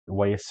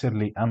ويسر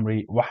لي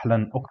أمري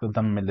واحلل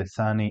عقدة من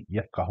لساني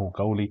يفقهوا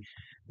قولي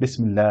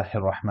بسم الله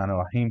الرحمن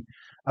الرحيم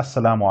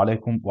Assalamu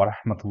alaikum wa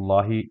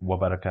rahmatullahi wa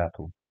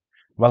barakatuh.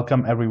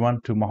 Welcome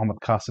everyone to Muhammad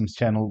Qasim's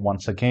channel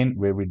once again,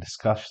 where we're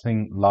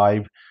discussing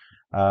live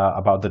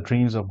about the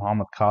dreams of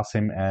Muhammad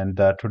Qasim. And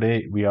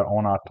today we are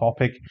on our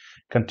topic,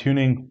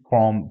 continuing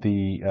from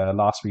the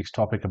last week's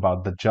topic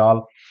about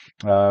Dajjal.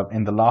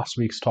 In the last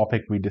week's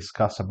topic, we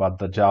discussed about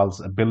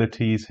Dajjal's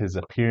abilities, his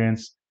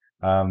appearance,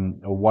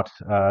 what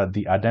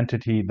the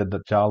identity that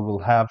Dajjal will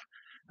have.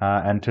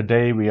 And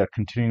today we are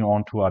continuing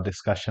on to our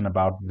discussion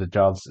about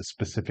Dajjal's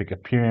specific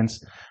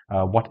appearance,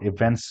 what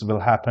events will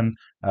happen,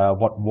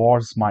 what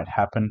wars might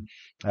happen,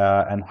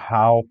 and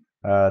how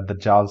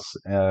Dajjal's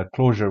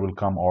closure will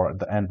come or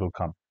the end will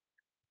come.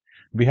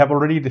 We have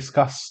already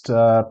discussed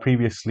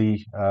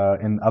previously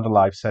in other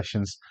live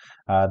sessions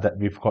that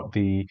we've got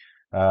the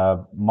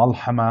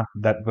Malhama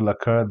that will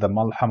occur, the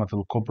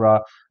Malhamatul Kubra,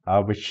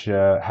 which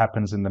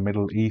happens in the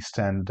Middle East.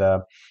 And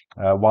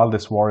while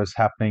this war is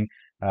happening,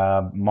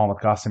 Muhammad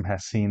Qasim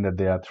has seen that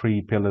there are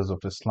three pillars of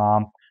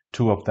Islam.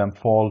 Two of them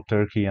fall,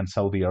 Turkey and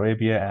Saudi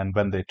Arabia. And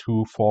when they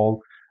two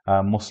fall,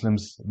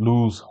 Muslims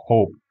lose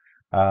hope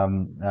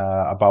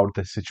about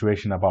the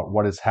situation, about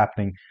what is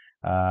happening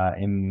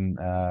in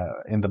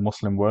the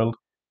Muslim world,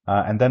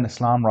 and then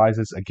Islam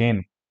rises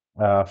again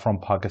from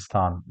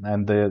Pakistan,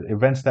 and the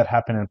events that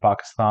happen in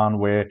Pakistan,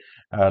 where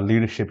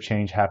leadership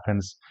change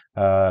happens,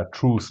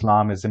 true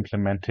Islam is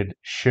implemented,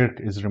 shirk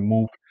is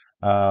removed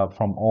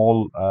from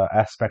all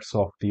aspects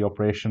of the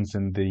operations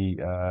in the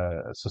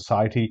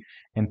society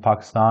in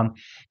Pakistan.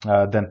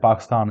 Then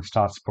Pakistan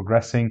starts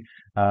progressing,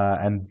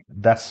 and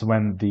that's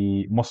when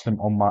the Muslim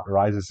Ummah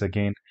rises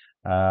again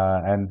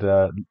and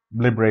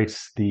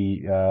liberates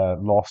the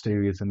lost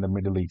areas in the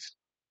Middle East.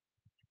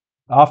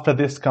 After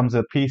this comes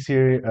a peace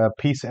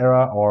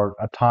era, or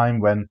a time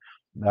when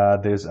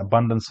there's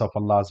abundance of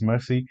Allah's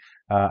mercy,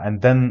 and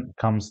then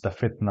comes the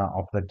fitna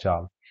of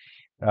Dajjal.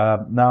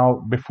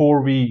 Now,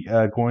 before we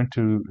go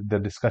into the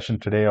discussion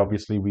today,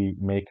 obviously we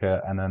make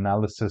an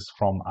analysis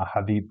from a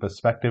hadith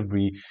perspective.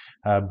 We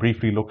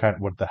briefly look at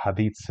what the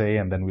hadith say,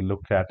 and then we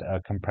look at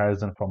a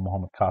comparison from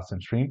Muhammad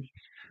Qasim's dream.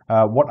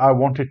 What I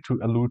wanted to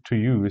allude to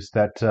you is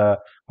that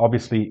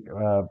obviously,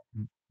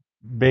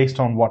 based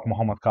on what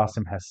Muhammad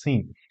Qasim has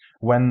seen,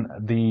 when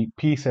the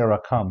peace era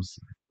comes,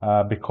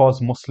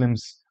 because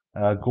Muslims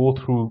go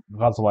through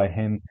Ghazwa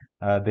Hind,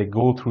 they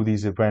go through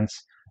these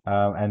events,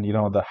 and you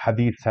know the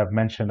hadiths have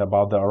mentioned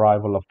about the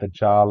arrival of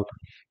Dajjal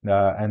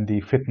and the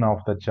fitna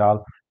of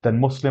Dajjal. Then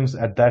Muslims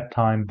at that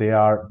time, they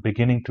are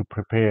beginning to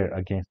prepare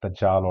against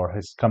Dajjal or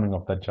his coming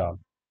of Dajjal.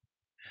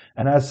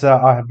 And as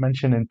I have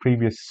mentioned in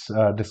previous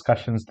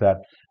discussions, that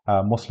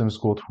Muslims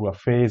go through a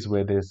phase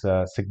where there's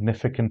a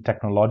significant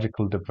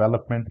technological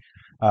development,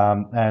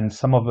 and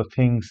some of the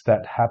things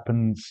that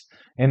happens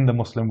in the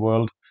Muslim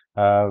world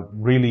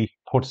really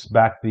puts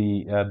back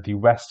the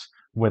West,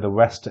 where the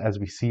West, as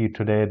we see it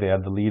today, they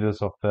are the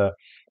leaders of the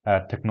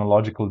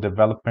technological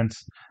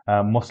developments.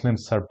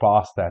 Muslims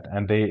surpass that,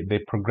 and they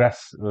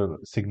progress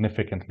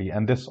significantly.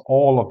 And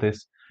all of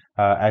this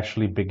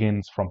actually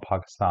begins from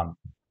Pakistan.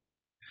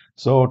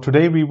 So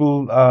today we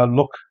will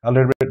look a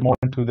little bit more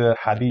into the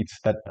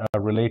hadiths that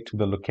relate to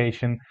the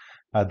location,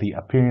 the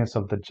appearance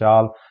of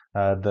Dajjal,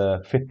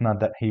 the fitna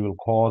that he will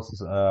cause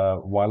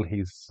while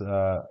he's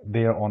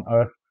there on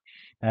earth,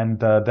 and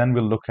then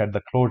we'll look at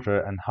the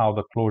closure and how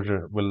the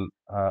closure will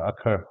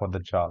occur for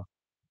Dajjal,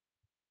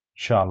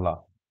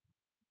 inshallah.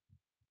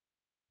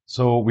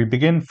 So we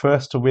begin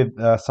first with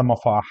some of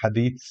our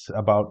hadiths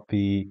about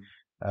the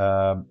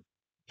uh,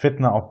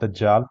 fitna of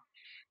Dajjal.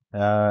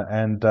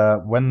 And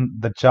when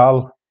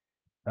Dajjal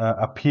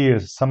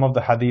appears, some of the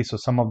hadiths or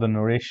some of the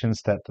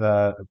narrations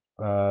that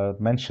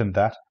mention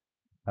that.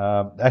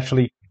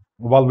 Actually,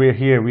 while we're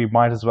here, we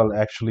might as well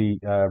actually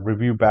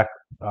review back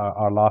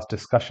our last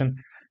discussion.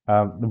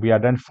 We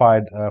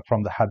identified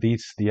from the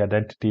hadiths the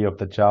identity of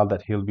Dajjal,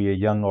 that he'll be a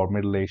young or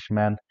middle-aged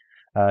man.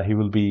 He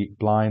will be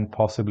blind,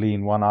 possibly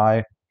in one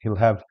eye. He'll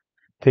have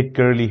thick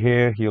curly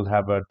hair. He'll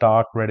have a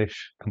dark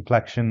reddish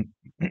complexion,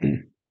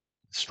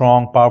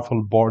 strong,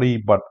 powerful body,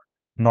 but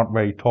not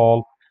very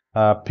tall,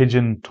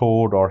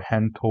 pigeon-toed or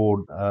hen-toed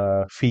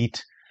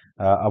feet,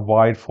 a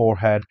wide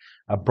forehead,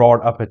 a broad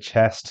upper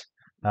chest,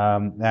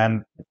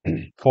 and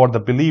for the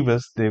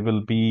believers, there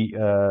will be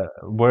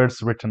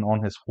words written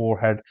on his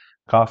forehead,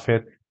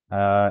 kafir,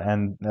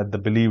 and the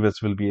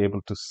believers will be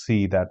able to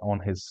see that on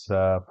his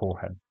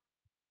forehead.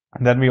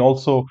 And then we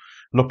also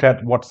looked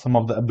at what some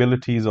of the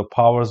abilities or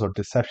powers or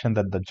deception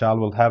that Dajjal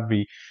will have.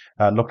 We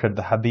looked at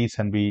the hadith,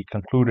 and we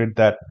concluded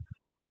that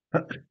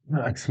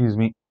excuse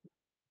me,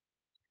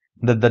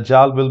 the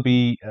Dajjal will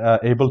be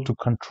able to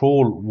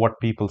control what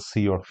people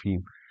see or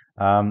feel.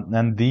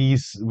 And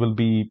these will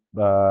be,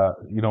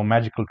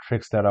 magical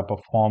tricks that are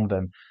performed.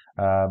 And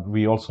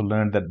we also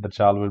learned that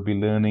Dajjal will be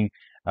learning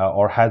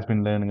or has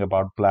been learning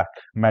about black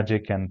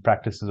magic and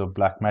practices of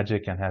black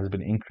magic and has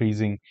been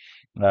increasing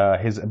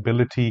his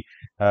ability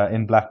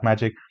in black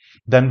magic.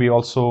 Then we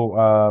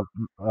also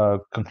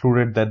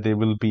concluded that there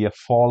will be a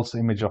false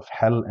image of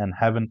hell and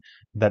heaven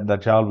that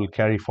Dajjal will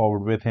carry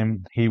forward with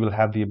him. He will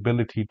have the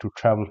ability to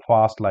travel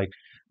fast, like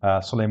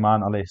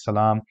Sulaiman alayhi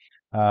salam.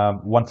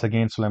 Once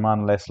again,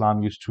 Sulaiman alayhi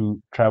salam used to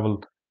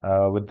travel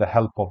with the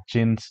help of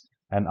jinns,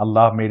 and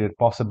Allah made it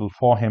possible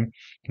for him.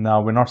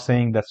 Now, we're not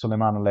saying that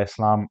Sulaiman alayhi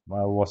salam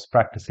was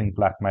practicing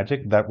black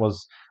magic. That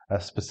was a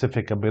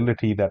specific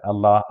ability that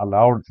Allah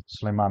allowed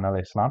Sulaiman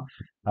alayhi salam.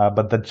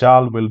 But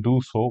Dajjal will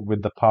do so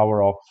with the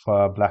power of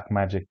black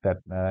magic that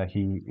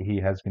he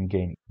has been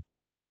gaining.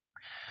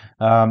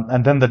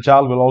 And then the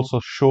Dajjal will also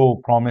show,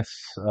 promise,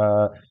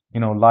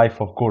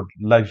 life of good,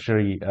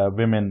 luxury,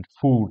 women,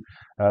 food,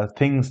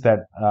 things that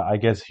I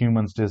guess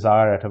humans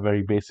desire at a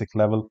very basic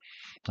level.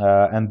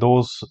 And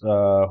those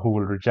who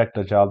will reject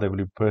Dajjal, they will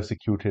be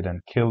persecuted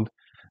and killed.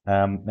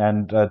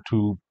 And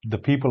to the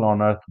people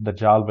on earth,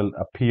 Dajjal will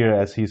appear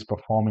as he's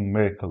performing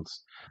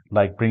miracles,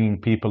 like bringing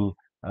people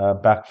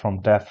back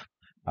from death,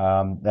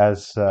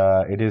 as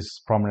it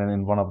is prominent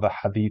in one of the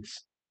hadiths.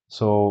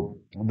 So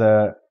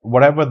the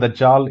whatever the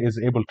Dajjal is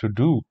able to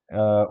do,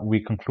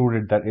 we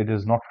concluded that it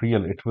is not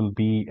real. It will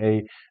be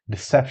a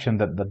deception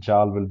that the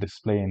Dajjal will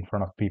display in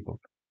front of people.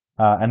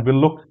 And we'll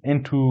look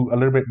into a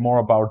little bit more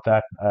about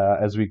that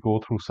as we go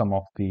through some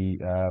of the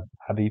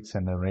hadiths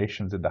and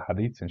narrations in the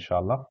hadiths,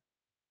 inshallah.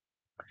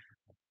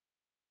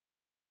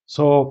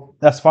 So,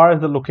 as far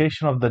as the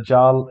location of the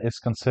Dajjal is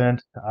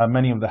concerned,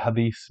 many of the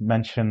hadiths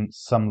mention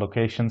some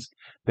locations.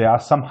 There are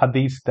some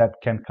hadiths that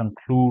can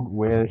conclude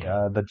where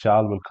the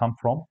Dajjal will come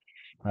from,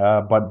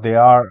 but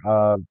there are,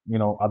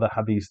 other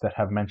hadiths that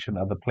have mentioned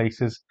other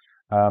places.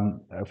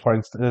 For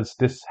instance,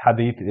 this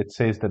hadith, it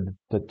says that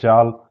the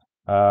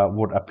Dajjal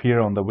would appear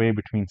on the way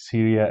between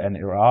Syria and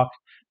Iraq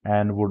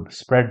and would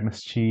spread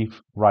mischief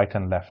right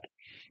and left.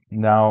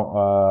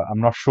 Now, I'm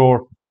not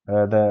sure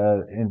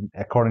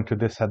according to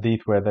this hadith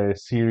whether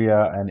it's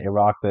Syria and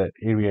Iraq, the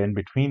area in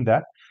between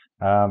that,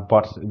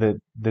 but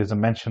there's a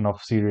mention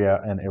of Syria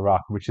and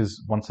Iraq, which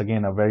is once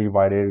again a very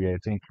wide area.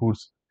 It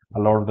includes a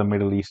lot of the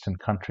Middle Eastern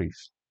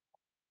countries.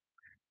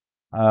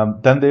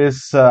 Then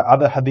there's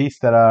other hadiths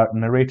that are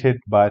narrated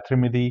by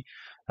Tirmidhi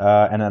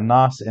and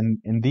Anas.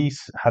 In these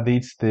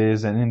hadiths,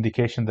 there's an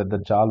indication that the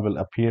Dajjal will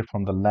appear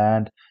from the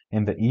land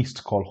in the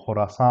east called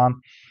Khorasan.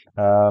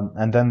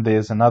 And then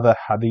there's another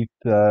hadith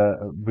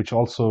which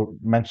also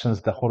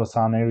mentions the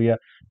Khorasan area.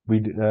 We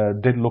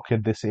did look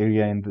at this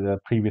area in the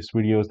previous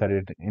videos, that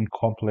it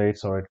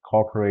incorporates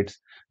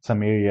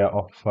some area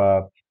of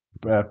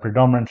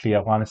predominantly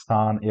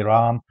Afghanistan,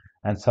 Iran,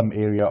 and some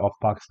area of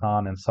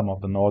Pakistan and some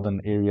of the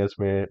northern areas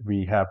where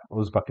we have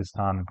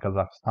Uzbekistan and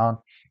Kazakhstan.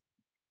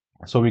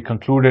 So we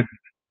concluded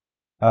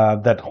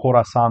that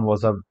Khorasan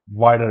was a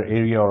wider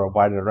area or a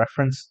wider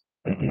reference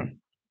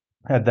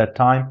at that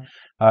time.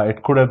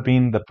 It could have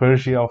been the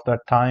Persia of that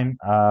time,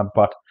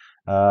 but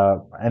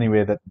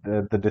anyway,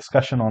 the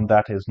discussion on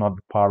that is not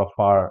part of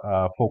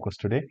our focus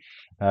today.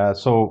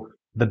 So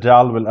the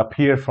Dajjal will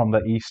appear from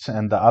the east,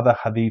 and the other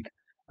hadith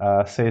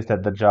says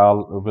that the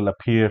Dajjal will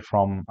appear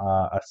from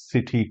a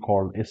city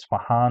called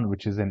Isfahan,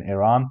 which is in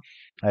Iran,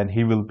 and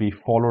he will be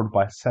followed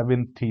by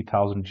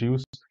 70,000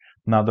 Jews.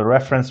 Now, the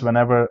reference,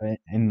 whenever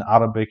in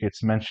Arabic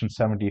it's mentioned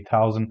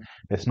 70,000,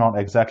 it's not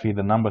exactly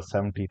the number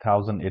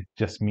 70,000. It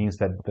just means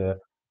that the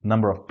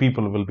number of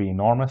people will be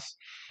enormous.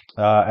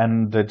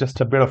 And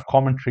just a bit of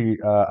commentary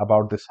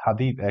about this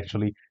hadith,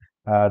 actually.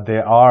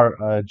 There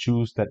are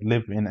Jews that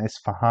live in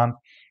Isfahan,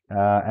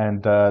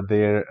 and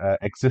their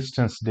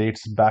existence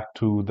dates back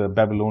to the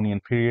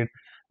Babylonian period.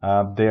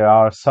 There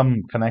are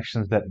some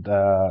connections that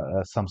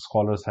some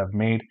scholars have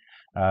made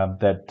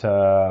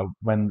that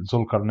when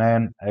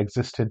Zulkarnain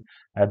existed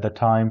at the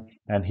time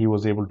and he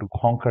was able to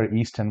conquer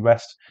east and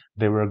west,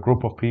 there were a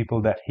group of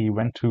people that he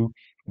went to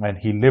and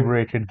he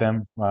liberated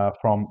them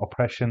from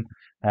oppression.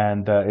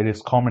 And it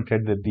is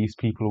commented that these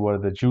people were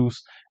the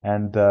Jews.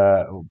 And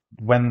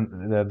when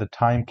the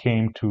time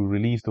came to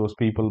release those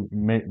people,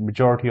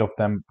 majority of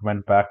them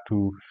went back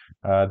to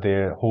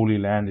their holy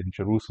land in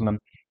Jerusalem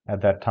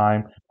at that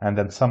time. And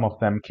then some of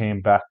them came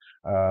back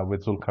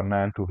with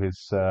Zulkarnain to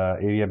his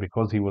area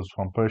because he was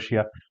from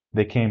Persia.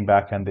 They came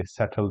back and they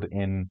settled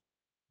in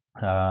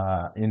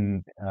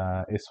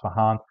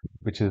Isfahan,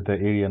 which is the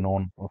area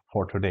known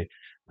for today.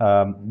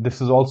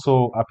 This is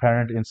also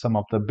apparent in some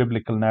of the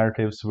biblical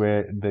narratives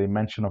where the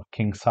mention of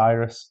King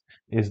Cyrus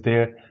is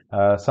there.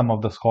 Some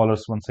of the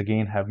scholars, once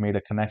again, have made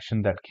a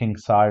connection that King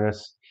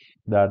Cyrus,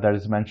 that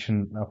is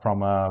mentioned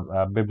from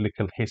a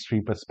biblical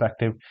history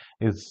perspective,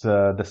 is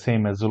the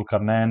same as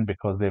Zulkarnain,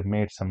 because they've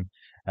made some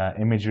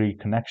imagery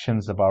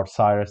connections about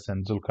Cyrus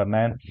and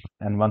Zulkarnain.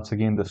 And once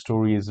again, the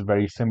story is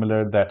very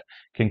similar, that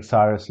King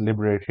Cyrus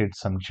liberated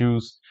some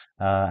Jews,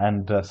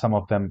 and some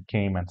of them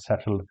came and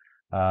settled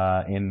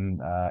in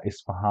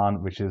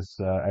Isfahan, which is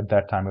at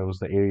that time it was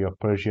the area of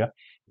Persia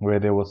where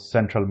there was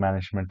central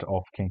management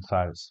of King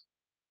Cyrus.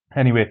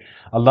 Anyway,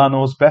 Allah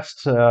knows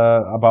best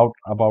about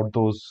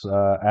those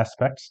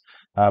aspects.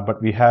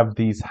 But we have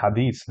these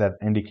hadiths that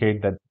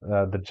indicate that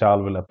the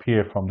Dajjal will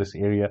appear from this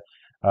area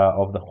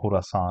of the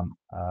Khurasan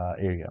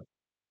area.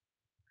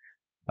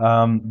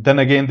 Then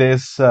again,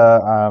 there's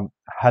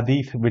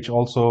hadith which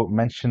also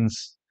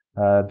mentions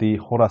the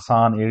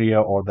Khurasan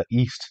area or the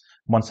east.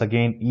 Once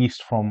again,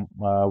 east from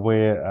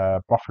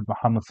where Prophet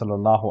Muhammad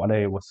sallallahu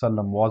alaihi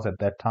wasallam was at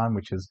that time,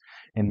 which is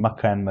in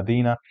Mecca and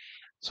Medina.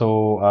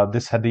 So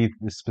this hadith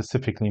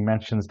specifically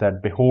mentions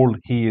that, behold,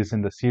 he is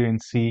in the Syrian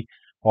Sea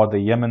or the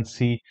Yemen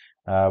Sea,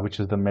 which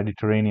is the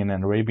Mediterranean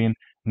and Arabian.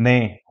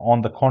 Nay,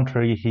 on the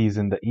contrary, he is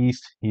in the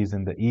east. He is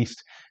in the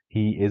east.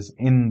 He is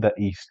in the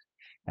east.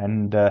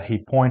 And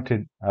he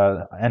pointed,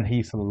 and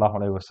he, sallallahu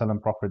alaihi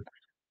wasallam, Prophet,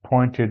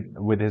 pointed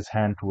with his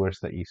hand towards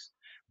the east.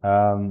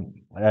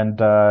 And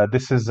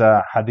this is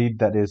a hadith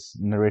that is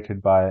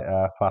narrated by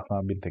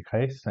Fatima bint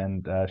Qais,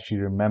 and she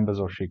remembers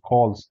or she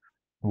calls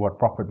what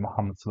Prophet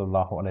Muhammad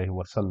sallallahu alaihi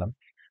wasallam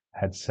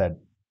had said.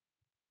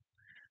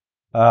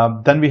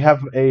 Then we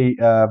have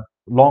a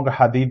longer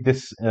hadith.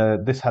 This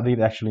hadith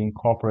actually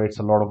incorporates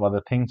a lot of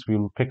other things. We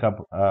will pick up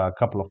a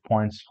couple of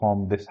points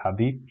from this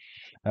hadith.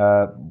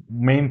 Uh,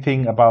 Main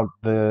thing about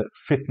the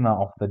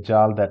fitna of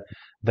Dajjal, that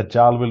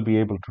Dajjal will be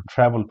able to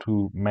travel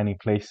to many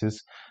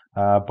places,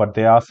 but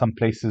there are some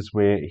places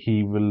where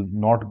he will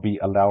not be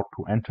allowed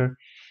to enter.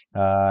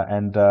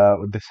 And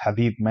this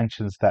hadith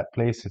mentions that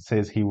place. It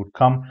says he would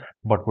come,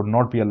 but would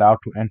not be allowed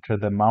to enter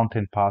the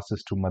mountain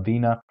passes to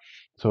Medina.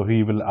 So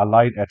he will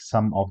alight at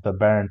some of the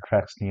barren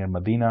tracks near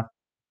Medina.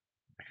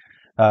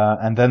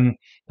 And then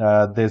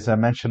there's a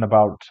mention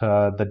about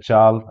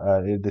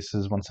Dajjal. This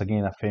is once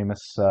again a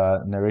famous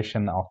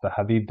narration of the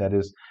hadith that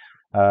is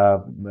uh,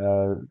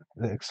 uh,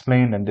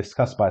 explained and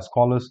discussed by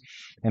scholars.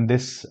 In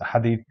this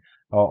hadith,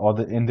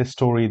 in this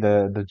story,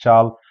 the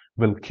Dajjal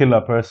will kill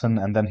a person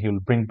and then he will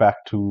bring back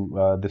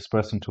to this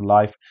person to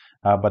life.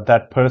 But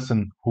that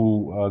person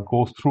who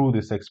goes through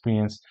this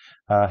experience,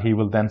 he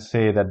will then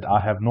say that I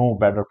have no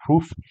better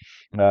proof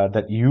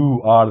that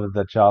you are the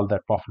Dajjal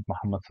that Prophet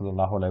Muhammad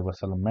sallallahu alaihi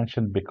wasallam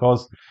mentioned,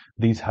 because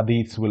these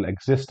hadiths will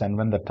exist, and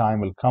when the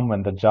time will come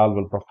when Dajjal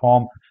will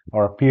perform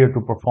or appear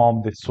to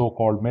perform this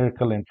so-called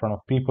miracle in front of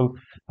people,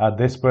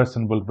 this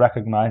person will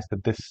recognize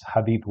that this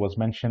hadith was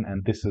mentioned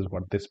and this is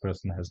what this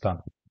person has done.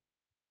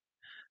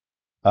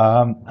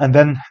 And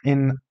then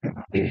in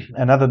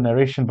another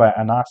narration by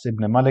Anas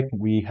ibn Malik,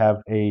 we have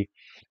a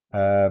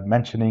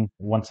mentioning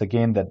once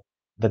again that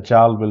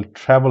Dajjal will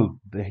travel.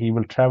 He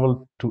will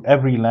travel to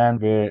every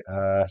land where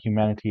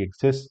humanity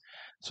exists.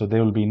 So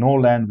there will be no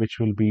land which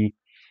will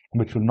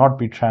not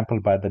be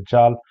trampled by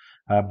Dajjal.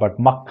 But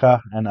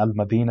Makkah and Al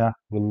Madinah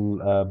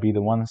will be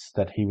the ones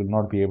that he will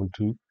not be able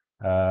to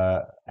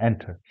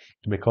enter,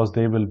 because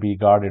they will be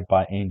guarded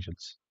by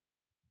angels,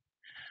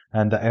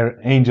 and the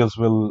angels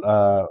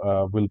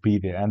will be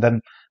there. And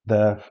then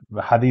the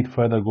hadith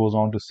further goes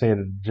on to say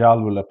that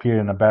Dajjal will appear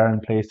in a barren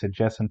place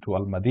adjacent to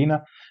Al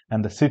Madinah,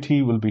 and the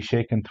city will be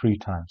shaken 3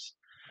 times.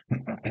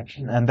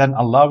 And then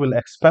Allah will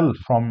expel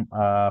from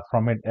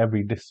it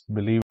every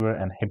disbeliever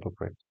and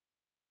hypocrite.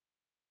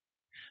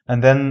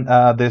 And then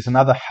there's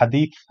another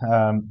hadith.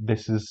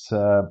 This is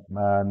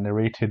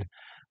narrated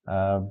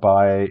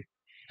by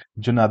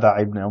Junada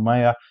ibn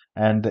Umayyah,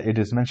 and it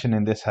is mentioned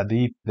in this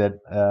hadith that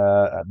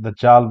the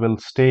Dajjal will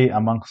stay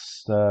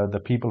amongst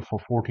the people for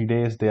 40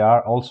 days. There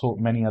are also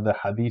many other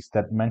hadiths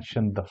that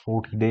mention the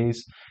 40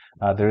 days.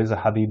 There is a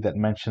hadith that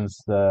mentions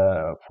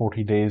the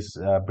 40 days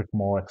a bit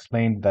more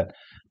explained, that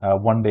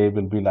one day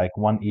will be like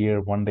 1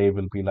 year, one day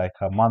will be like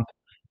a month,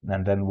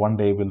 and then one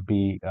day will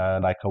be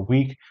like a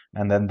week,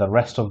 and then the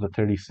rest of the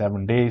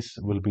 37 days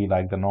will be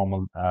like the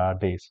normal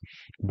days.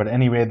 But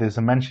anyway, there's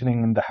a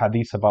mentioning in the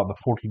hadith about the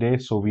 40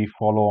 days, so we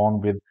follow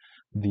on with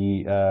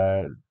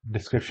the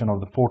description of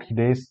the 40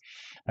 days.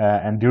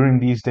 And during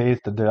these days,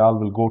 the Dajjal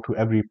will go to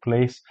every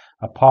place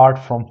apart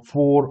from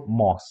 4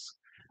 mosques: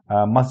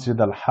 Masjid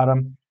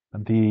al-Haram,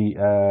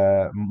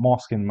 the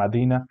mosque in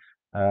Medina,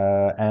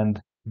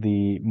 and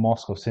the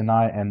mosque of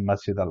Sinai, and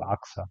Masjid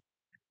al-Aqsa.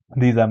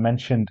 These are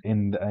mentioned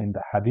in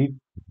the hadith.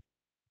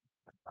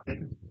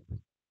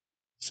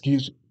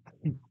 Excuse.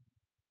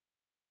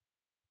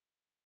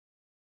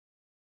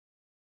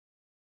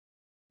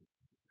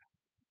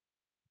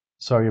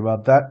 Sorry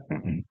about that.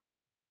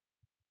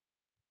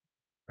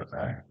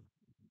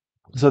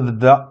 So the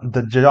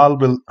Dajjal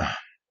will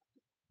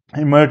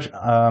emerge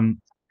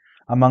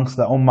amongst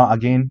the Ummah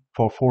again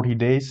for 40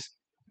 days.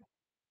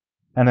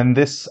 And in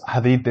this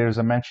hadith, there's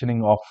a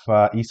mentioning of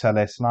Isa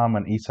alayhi salam,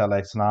 and Isa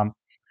alayhi salam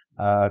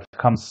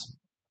comes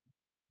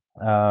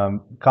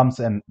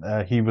and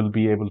he will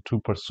be able to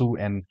pursue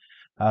and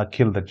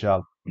kill the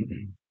Dajjal.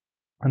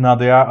 Now,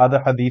 there are other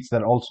hadiths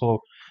that also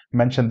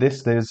mention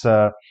this. There's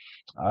a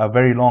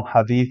very long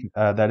hadith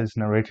that is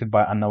narrated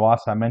by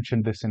An-Nawas. I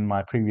mentioned this in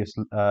my previous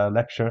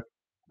lecture,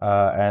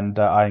 and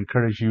I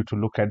encourage you to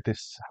look at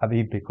this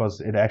hadith because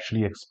it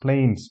actually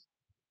explains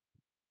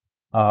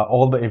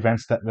all the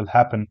events that will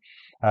happen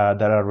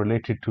that are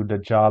related to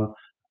Dajjal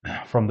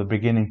from the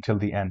beginning till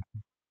the end.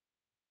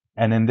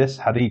 And in this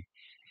hadith,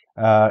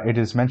 it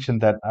is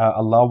mentioned that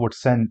Allah would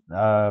send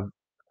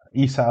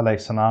Isa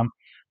alayhi salam,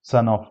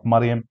 son of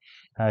Maryam.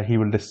 He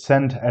will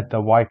descend at the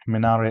white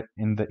minaret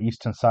in the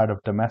eastern side of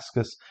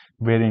Damascus,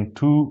 wearing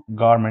two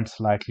garments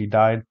lightly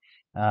dyed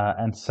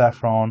and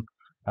saffron,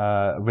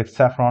 with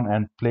saffron,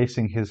 and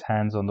placing his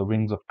hands on the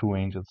wings of two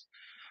angels.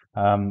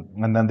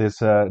 And then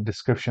there's a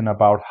description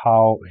about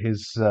how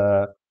his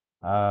uh,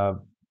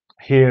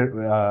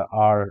 hair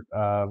are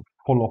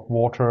full of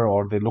water,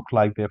 or they look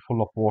like they're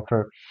full of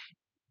water,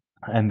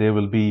 and there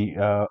will be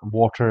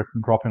water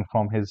dropping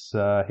from his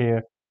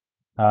hair.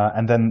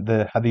 And then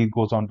the hadith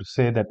goes on to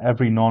say that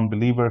every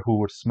non-believer who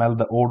would smell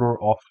the odor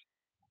of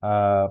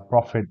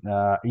Prophet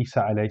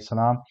Isa alayhi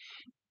salam,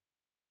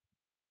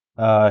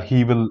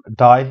 he will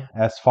die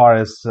as far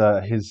as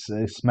his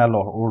smell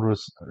or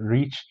odors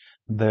reach.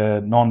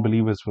 The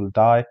non-believers will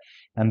die,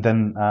 and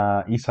then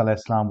Isa alayhi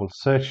salam will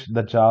search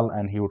Dajjal,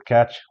 and he would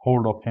catch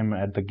hold of him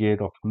at the gate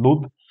of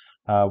Lud,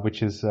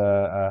 which is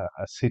a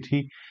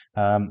city,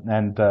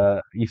 and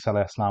Isa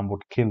alayhi salam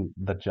would kill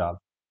Dajjal.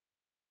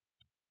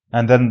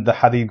 And then the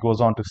hadith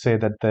goes on to say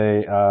that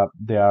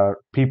they are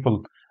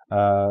people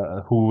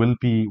who will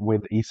be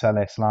with Isa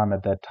alayhi salam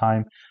at that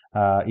time.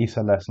 Isa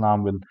alayhi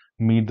salam will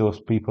meet those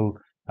people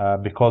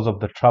because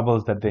of the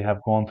troubles that they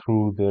have gone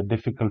through, the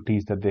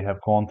difficulties that they have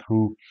gone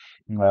through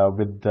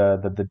with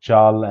the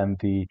Dajjal, and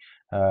the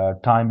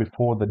time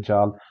before the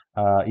Dajjal.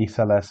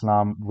 Isa alayhi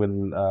salam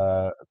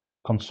will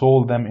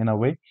console them in a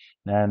way,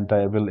 and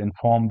will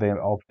inform them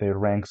of their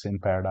ranks in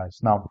paradise.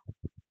 Now,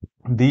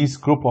 these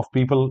group of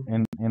people,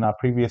 in our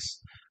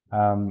previous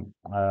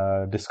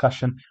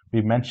discussion,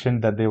 we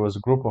mentioned that there was a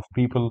group of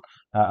people,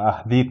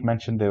 Hadith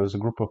mentioned there was a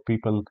group of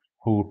people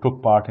who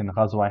took part in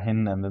Ghazwa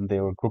Hind, and then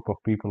there were a group of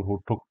people who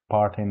took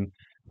part in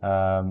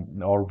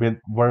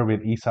were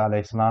with Isa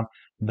alayhi salam.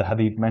 The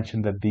Hadith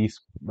mentioned that these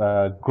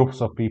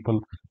groups of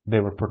people, they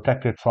were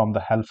protected from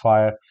the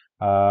hellfire.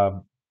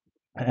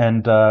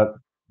 And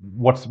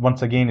what's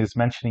once again is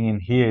mentioning in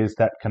here is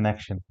that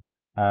connection,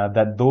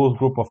 that those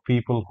group of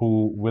people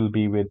who will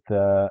be with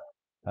uh,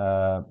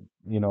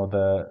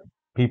 the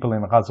people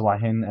in Ghazwa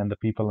Hind and the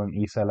people in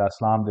Isa al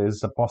Islam, there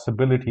is a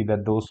possibility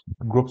that those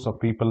groups of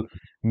people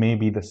may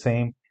be the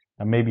same,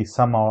 and maybe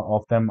some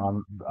of them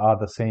are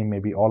the same,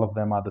 maybe all of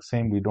them are the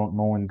same. We don't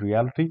know in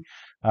reality,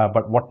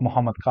 but what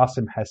Muhammad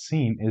Qasim has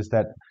seen is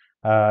that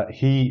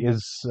he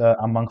is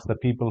amongst the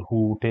people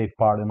who take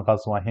part in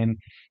Ghazwa Hind,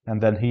 and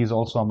then he is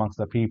also amongst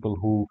the people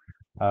who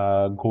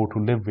go to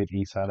live with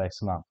Isa alayhi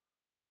salam.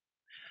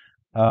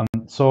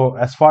 So,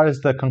 as far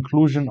as the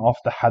conclusion of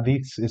the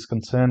hadiths is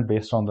concerned,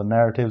 based on the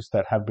narratives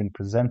that have been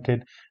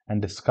presented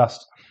and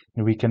discussed,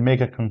 we can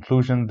make a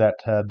conclusion that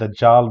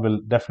Dajjal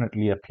will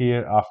definitely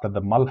appear after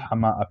the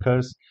Malhama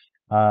occurs,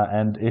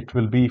 and it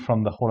will be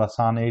from the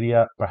Khorasan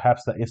area,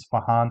 perhaps the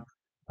Isfahan.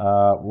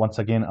 Once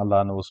again,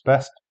 Allah knows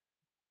best.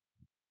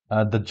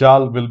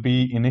 Dajjal will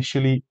be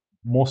initially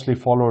mostly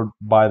followed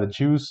by the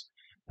Jews,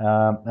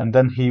 and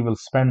then he will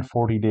spend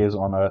 40 days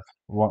on earth.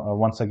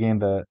 Once again,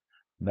 the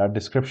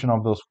description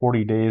of those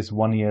 40 days,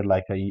 1 year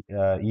like a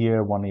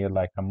year, 1 year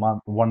like a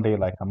month, 1 day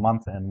like a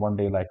month, and 1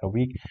 day like a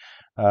week.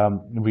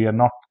 We are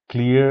not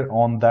clear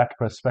on that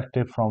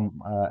perspective from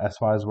as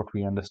far as what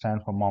we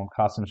understand from Muhammad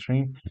Qasim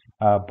stream,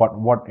 but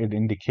what it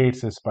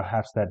indicates is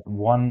perhaps that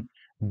one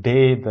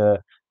day the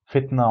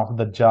fitna of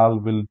the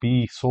Dajjal will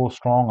be so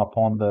strong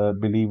upon the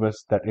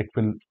believers that it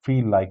will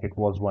feel like it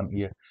was 1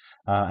 year.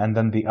 And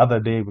then the other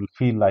day will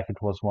feel like it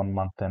was 1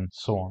 month, and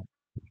so on.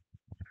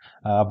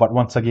 But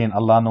once again,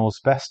 Allah knows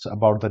best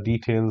about the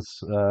details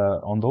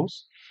on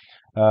those.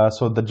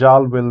 So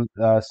Dajjal will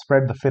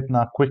spread the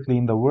fitna quickly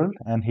in the world,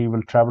 and he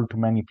will travel to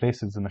many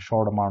places in a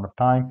short amount of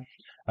time.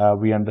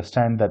 We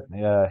understand that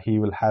he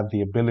will have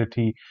the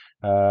ability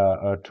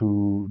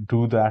to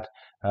do that,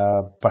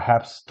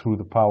 perhaps through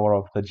the power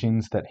of the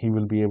jinns that he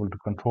will be able to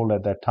control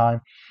at that time.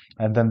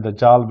 And then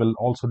Dajjal will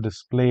also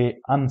display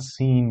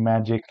unseen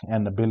magic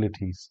and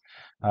abilities.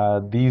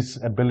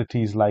 These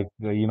abilities, like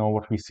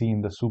what we see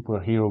in the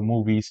superhero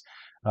movies,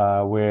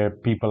 where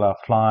people are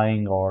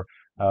flying, or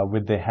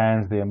with their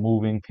hands they are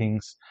moving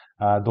things.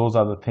 Those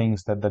are the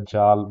things that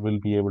Dajjal will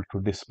be able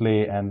to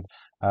display, and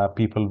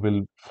people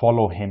will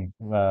follow him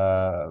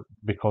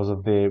because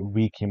of their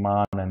weak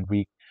iman and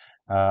weak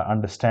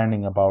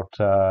understanding about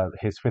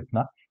his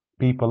fitna.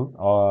 People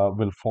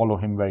will follow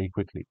him very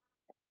quickly.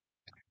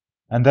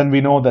 And then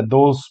we know that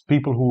those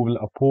people who will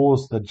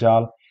oppose the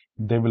Dajjal,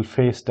 they will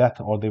face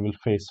death, or they will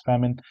face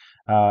famine,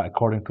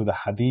 according to the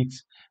hadiths.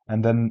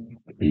 And then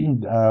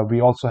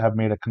we also have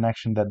made a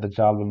connection that the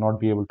Dajjal will not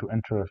be able to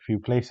enter a few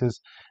places,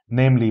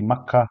 namely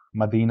Makkah,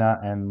 Medina,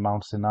 and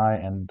Mount Sinai,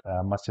 and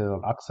Masjid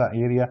al-Aqsa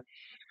area.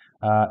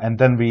 And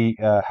then we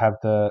have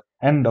the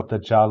end of the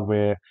Dajjal,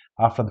 where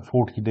after the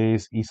 40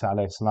 days, Isa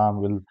alayhi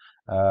salam will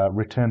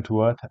return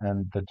to earth,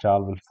 and the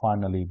Dajjal will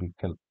finally be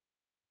killed.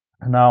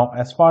 Now,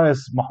 as far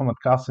as Muhammad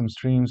Qasim's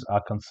dreams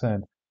are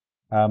concerned,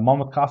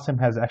 Muhammad Qasim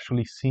has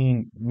actually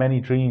seen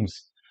many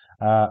dreams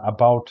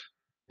about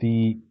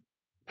the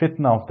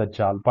fitna of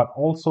Dajjal. But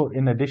also,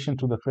 in addition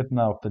to the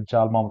fitna of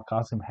Dajjal, Muhammad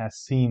Qasim has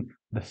seen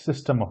the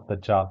system of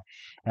Dajjal.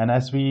 And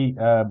as we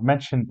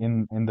mentioned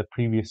in the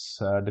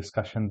previous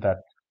discussion, that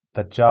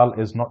Dajjal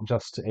is not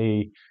just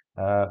a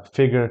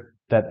figure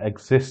that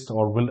exists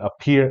or will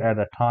appear at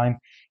a time.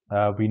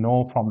 We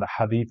know from the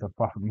hadith of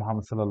Prophet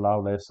Muhammad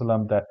sallallahu alaihi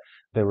wasallam that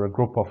there were a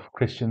group of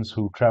Christians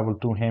who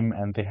traveled to him,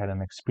 and they had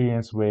an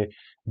experience where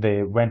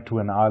they went to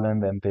an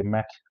island and they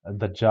met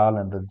Dajjal,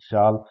 and the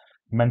Dajjal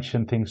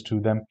mentioned things to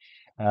them.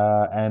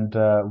 And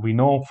we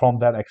know from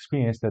that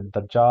experience that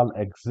Dajjal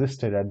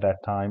existed at that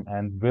time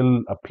and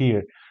will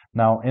appear.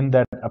 Now, in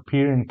that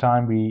appearing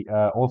time, we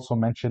also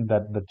mentioned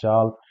that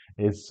Dajjal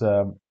is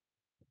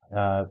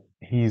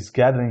he's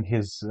gathering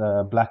his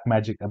black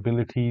magic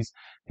abilities,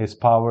 his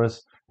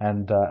powers,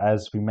 and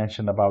as we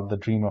mentioned about the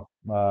dream of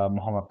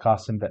Muhammad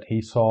Qasim, that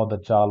he saw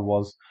that Dajjal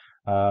was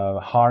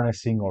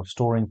harnessing or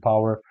storing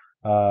power,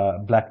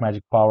 black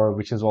magic power,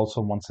 which is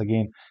also once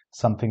again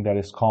something that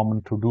is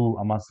common to do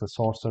amongst the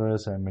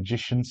sorcerers and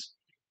magicians.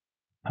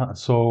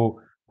 So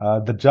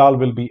the Dajjal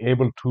will be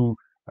able to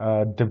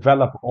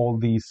develop all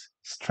these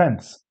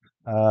strengths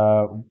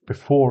uh,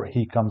 before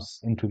he comes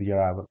into the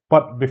arrival.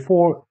 But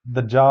before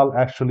the Dajjal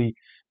actually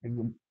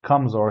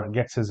comes or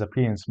gets his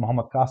appearance,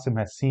 Muhammad Qasim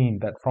has seen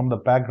that from the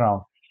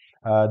background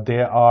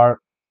there are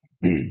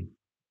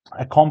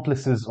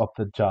accomplices of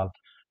the Dajjal.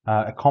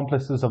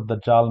 Accomplices of the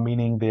Dajjal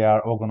meaning they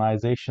are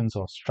organizations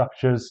or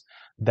structures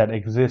that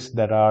exist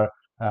that are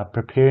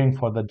preparing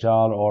for the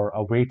Dajjal or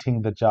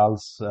awaiting the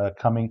Dajjal's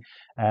coming,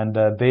 and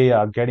they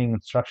are getting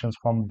instructions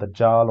from the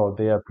Dajjal, or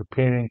they are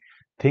preparing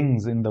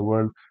things in the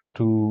world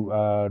to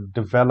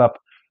develop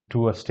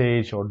to a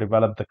stage, or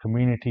develop the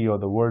community or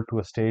the world to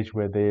a stage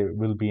where there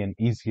will be an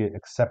easier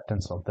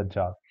acceptance of the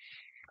Dajjal.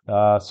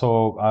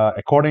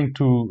 According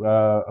to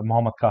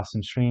Muhammad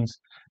Qasim Streams,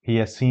 he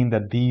has seen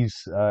that these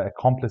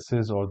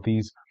accomplices, or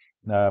these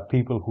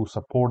people who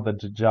support the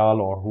Dajjal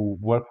or who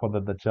work for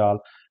the Dajjal,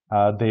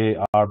 they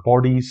are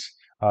bodies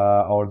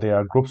or they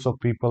are groups of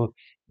people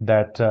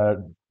that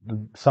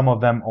some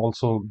of them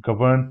also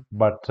govern,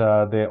 but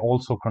they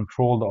also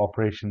control the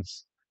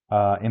operations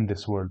in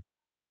this world.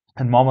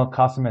 And Muhammad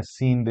Qasim has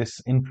seen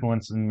this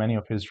influence in many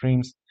of his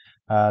dreams,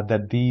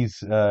 that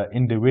these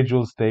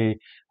individuals, they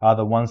are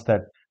the ones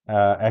that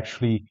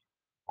actually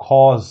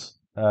cause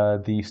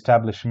the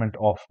establishment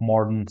of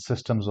modern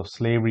systems of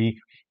slavery,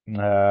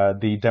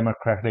 the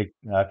democratic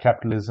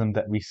capitalism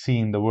that we see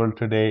in the world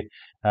today.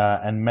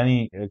 And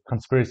many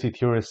conspiracy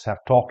theorists have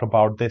talked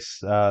about this,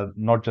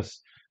 not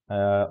just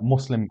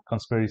Muslim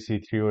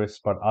conspiracy theorists,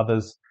 but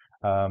others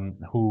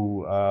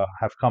who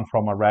have come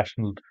from a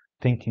rational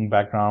thinking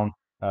background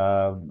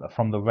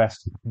from the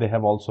West. They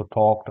have also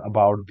talked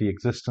about the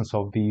existence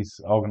of these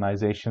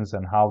organizations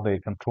and how they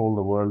control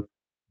the world.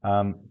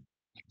 Um,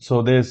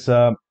 so there's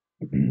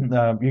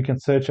you can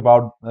search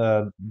about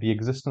the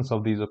existence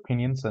of these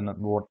opinions and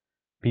what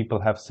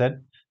people have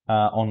said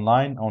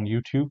online on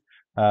YouTube.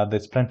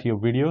 There's plenty of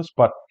videos,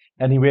 but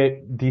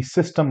anyway, the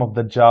system of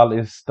the Dajjal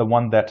is the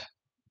one that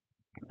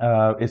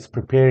is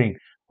preparing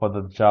for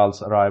the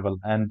Dajjal's arrival,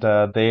 and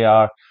they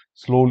are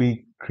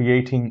slowly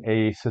creating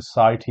a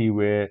society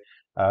where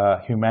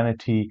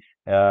humanity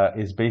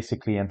is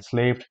basically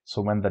enslaved.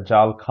 So when the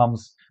Dajjal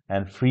comes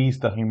and frees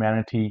the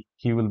humanity,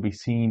 he will be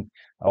seen,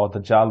 or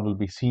the Dajjal will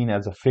be seen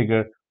as a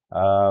figure,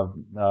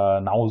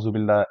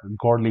 na'uzubillah,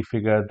 godly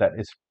figure that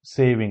is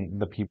saving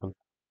the people.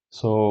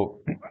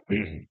 So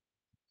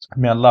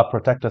may Allah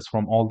protect us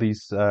from all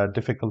these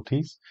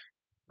difficulties.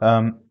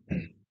 Um,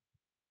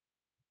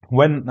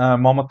 when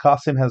Muhammad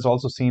Qasim has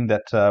also seen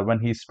that when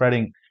he's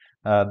spreading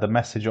the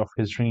message of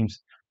his dreams,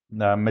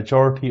 the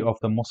majority of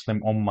the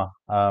Muslim Ummah,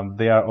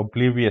 they are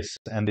oblivious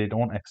and they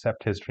don't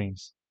accept his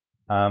dreams.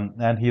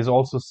 And he has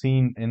also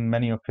seen in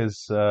many of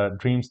his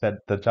dreams that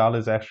Dajjal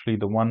is actually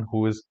the one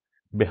who is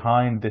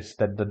behind this,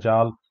 that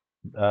Dajjal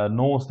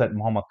knows that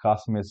Muhammad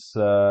Qasim is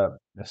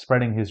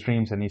spreading his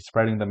dreams and he's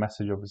spreading the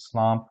message of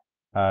Islam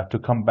to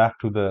come back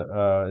to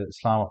the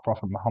Islam of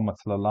Prophet Muhammad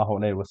sallallahu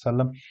alaihi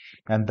wasallam,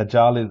 and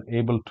Dajjal is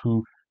able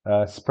to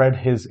spread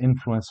his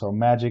influence or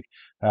magic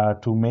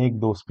to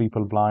make those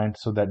people blind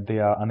so that they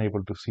are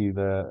unable to see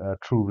the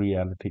true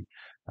reality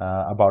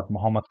about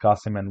Muhammad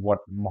Qasim and what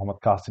Muhammad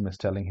Qasim is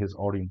telling his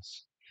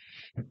audience.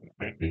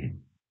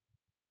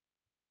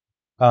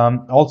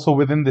 Also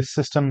within this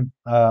system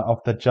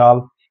of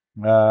Dajjal,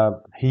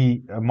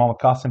 Muhammad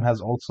Qasim has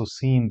also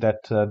seen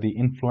that the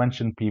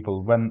influential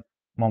people, when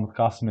Muhammad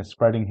Qasim is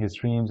spreading his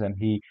dreams and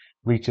he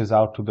reaches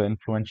out to the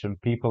influential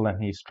people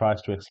and he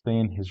tries to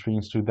explain his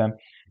dreams to them,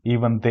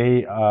 even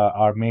they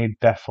are made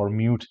deaf or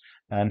mute,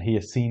 and he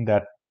has seen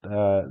that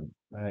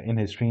in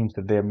his dreams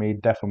that they are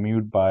made deaf or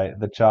mute by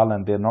the Dajjal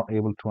and they're not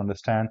able to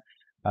understand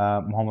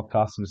Muhammad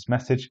Qasim's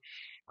message.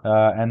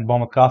 And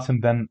Muhammad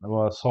Qasim then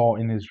saw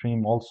in his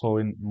dream also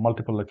in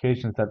multiple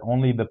occasions that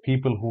only the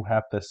people who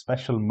have the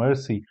special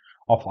mercy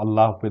of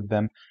Allah with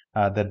them,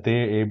 that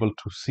they're able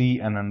to see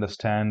and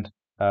understand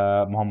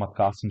Muhammad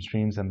Qasim's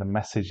dreams and the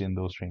message in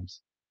those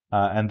dreams.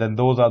 And then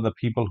those are the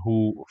people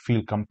who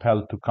feel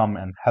compelled to come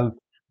and help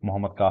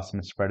Muhammad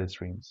Qasim spread his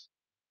dreams.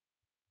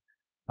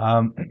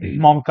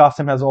 Muhammad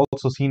Qasim has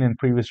also seen in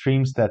previous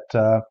dreams that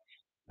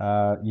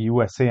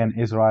USA and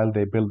Israel,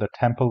 they build a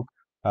temple.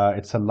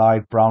 It's a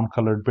light brown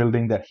colored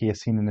building that he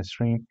has seen in his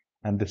dream,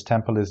 and this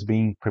temple is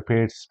being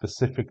prepared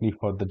specifically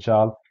for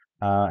Dajjal.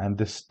 And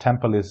this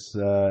temple is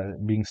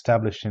being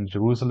established in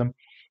Jerusalem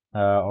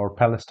or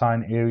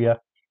Palestine area.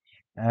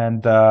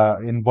 And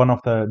in one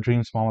of the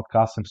dreams, Muhammad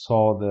Qasim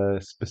saw the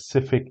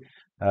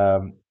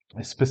um,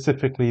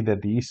 specifically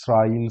that the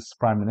Israel's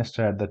prime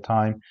minister at the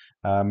time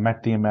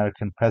met the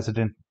American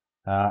president.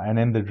 And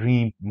in the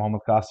dream,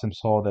 Muhammad Qasim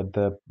saw that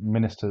the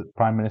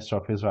prime minister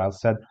of Israel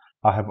said,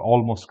 "I have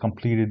almost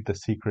completed the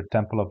secret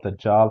temple of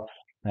Dajjal,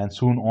 and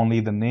soon only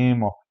the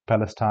name of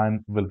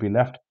Palestine will be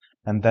left,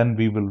 and then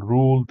we will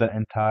rule the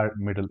entire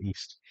Middle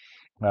East."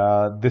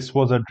 This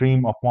was a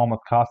dream of Muhammad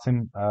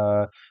Qasim,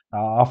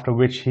 after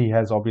which he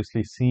has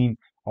obviously seen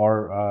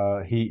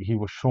or he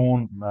was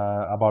shown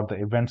about the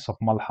events of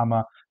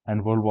Malhama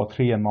and World War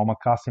III. And Muhammad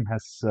Qasim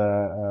has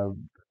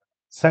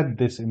said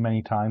this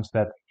many times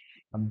that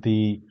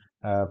the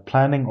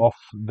planning of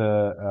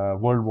the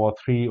World War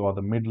III or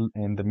the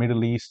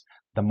Middle East,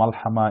 the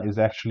Malhama is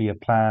actually a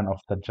plan of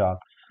Dajjal.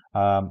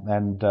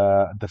 And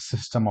the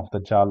system of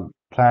Dajjal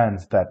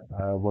plans that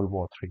World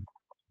War III.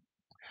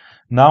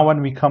 Now,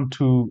 when we come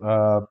to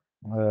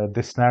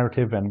this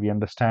narrative and we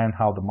understand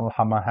how the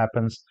Malhama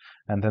happens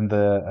and then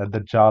the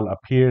Dajjal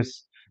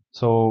appears,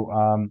 so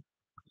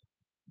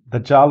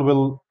Dajjal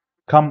will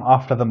come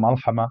after the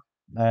Malhama,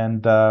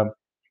 and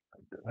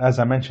as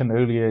I mentioned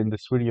earlier in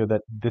this video,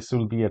 that this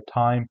will be a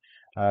time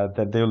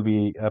that there will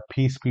be a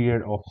peace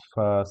period of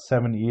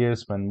 7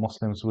 years when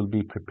Muslims will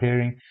be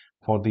preparing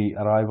for the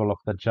arrival of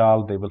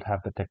Dajjal. They will have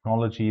the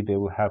technology, they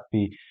will have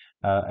the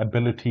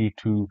ability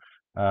to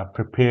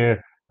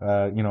prepare,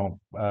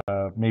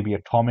 maybe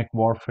atomic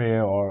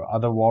warfare or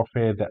other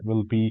warfare that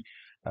will be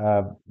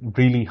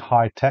really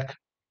high tech.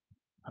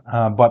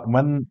 But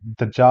when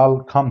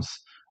Dajjal comes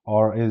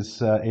or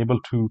is able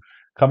to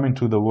come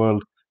into the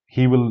world,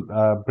 he will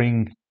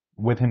bring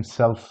with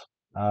himself,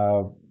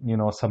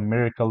 some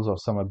miracles or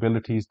some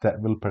abilities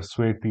that will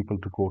persuade people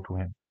to go to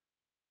him.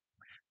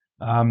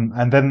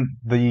 And then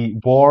the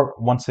war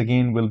once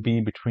again will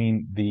be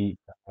between the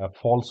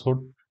falsehood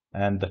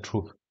and the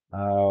truth,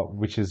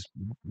 which is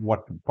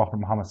what Prophet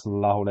Muhammad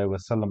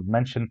ﷺ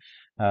mentioned,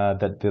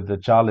 that the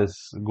Dajjal is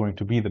going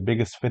to be the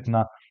biggest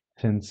fitna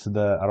since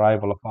the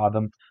arrival of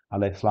Adam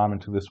alayhi salam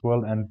into this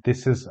world. And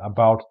this is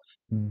about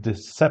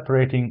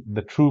separating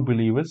the true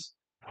believers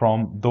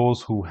from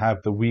those who have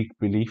the weak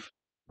belief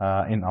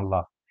in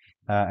Allah.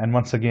 And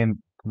once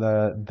again,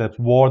 the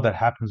war that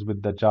happens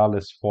with Dajjal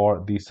is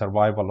for the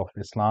survival of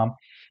Islam,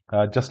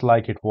 just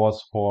like it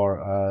was for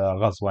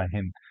Ghazwa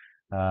Hind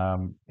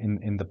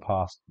in the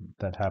past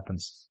that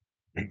happens.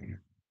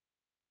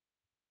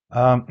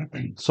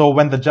 So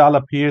when Dajjal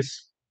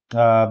appears,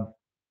 uh,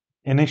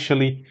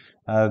 initially,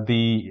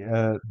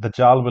 the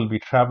Dajjal will be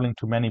traveling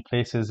to many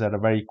places at a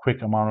very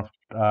quick amount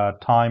of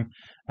time,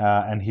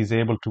 and he's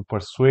able to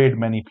persuade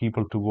many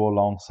people to go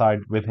alongside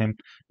with him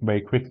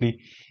very quickly.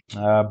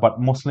 But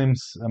Muslims,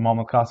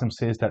 Muhammad Qasim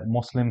says that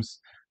Muslims,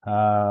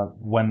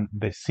 when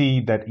they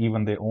see that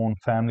even their own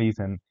families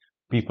and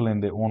people in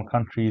their own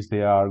countries,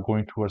 they are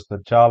going towards the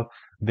Dajjal,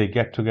 they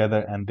get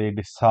together and they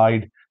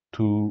decide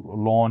to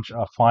launch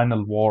a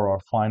final war or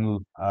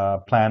final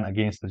plan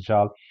against the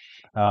Dajjal.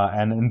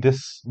 And in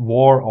this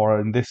war or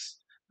in this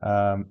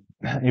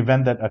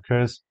event that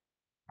occurs,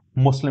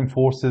 Muslim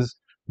forces,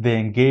 they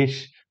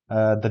engage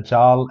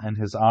Dajjal and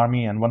his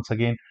army, and once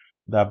again,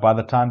 by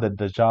the time that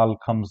Dajjal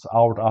comes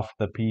out of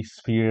the peace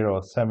sphere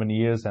or 7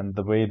 years, and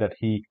the way that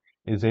he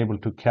is able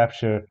to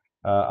capture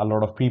a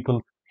lot of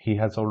people,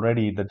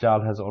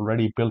 Dajjal has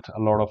already built a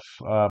lot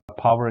of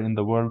power in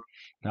the world.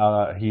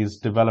 He's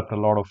developed a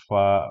lot of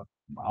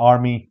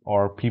army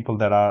or people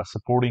that are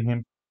supporting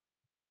him.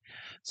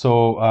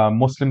 So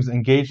Muslims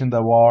engage in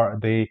the war.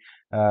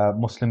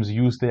 Muslims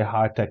use their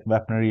high-tech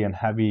weaponry and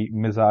heavy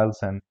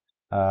missiles, and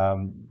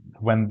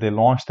when they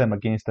launch them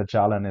against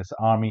Dajjal and his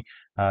army,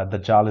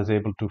 Dajjal is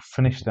able to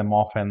finish them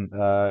off. And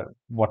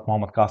what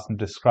Muhammad Qasim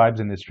describes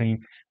in his dream,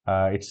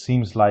 it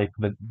seems like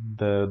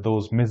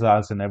those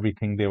missiles and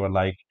everything, they were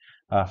like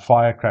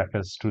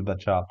firecrackers to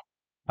Dajjal.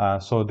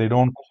 So they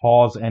don't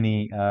cause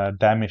any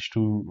damage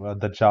to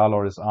Dajjal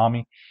or his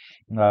army.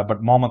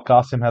 But Muhammad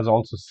Qasim has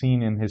also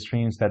seen in his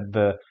dreams that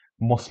the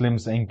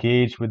Muslims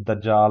engage with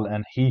Dajjal,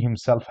 and he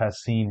himself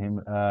has seen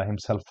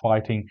himself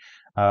fighting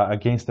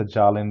against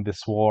Dajjal in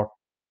this war.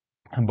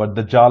 But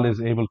Dajjal is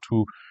able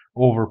to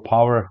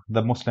overpower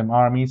the Muslim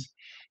armies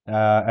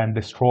and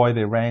destroy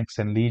their ranks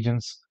and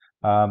legions.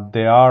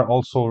 There are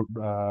also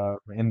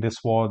in this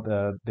war,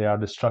 there are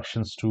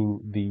destructions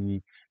to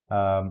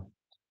um,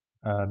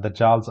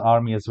 Dajjal's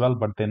army as well,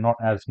 but they're not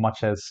as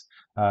much as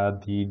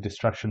the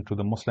destruction to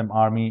the Muslim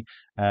army.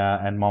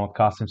 And Muhammad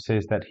Qasim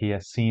says that he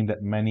has seen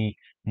that many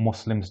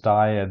Muslims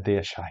die, they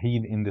are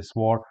shaheed in this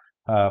war,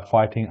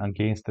 fighting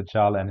against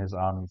Dajjal and his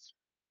armies.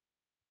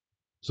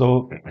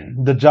 So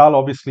Dajjal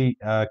obviously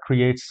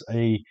creates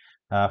a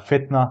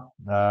fitna.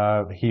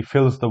 He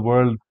fills the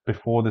world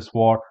before this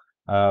war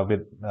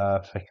with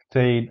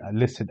precede,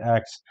 illicit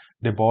acts,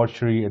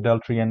 debauchery,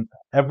 adultery, and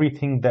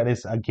everything that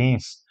is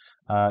against,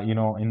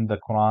 in the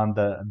Quran,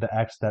 the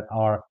acts that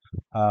are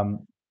um,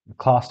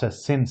 classed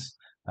as sins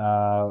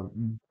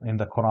in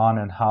the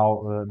Quran, and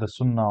how the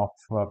Sunnah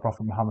of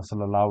Prophet Muhammad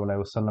sallallahu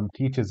alaihi wasallam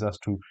teaches us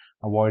to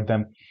avoid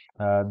them.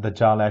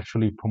 Dajjal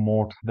actually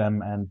promotes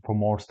them and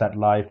promotes that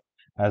life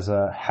as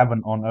a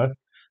heaven on earth,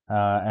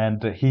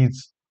 and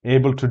he's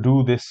able to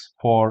do this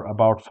for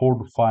about 4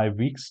 to 5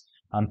 weeks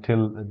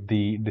until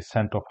the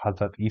descent of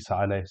Hazrat Isa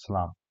alayhi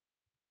salam.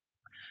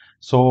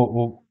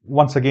 So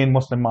once again,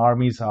 Muslim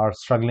armies are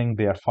struggling.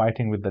 They are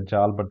fighting with the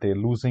Dajjal, but they're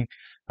losing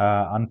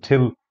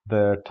until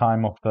the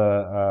time of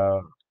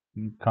the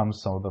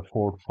comes, so the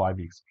 4 to 5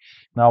 weeks.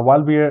 Now,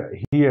 while we're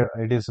here,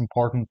 it is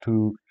important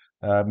to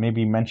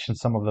maybe mention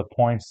some of the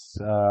points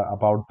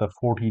about the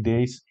 40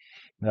 days.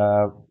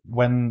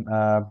 When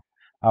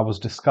I was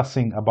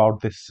discussing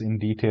about this in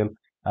detail,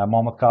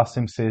 Muhammad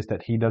Qasim says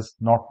that he does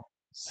not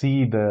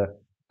see the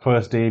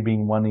first day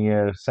being 1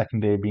 year,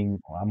 second day being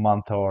a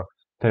month, or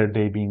third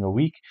day being a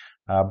week.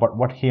 But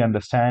what he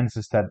understands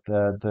is that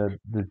the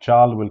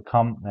Dajjal will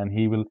come and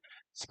he will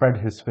spread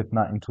his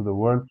fitna into the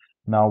world.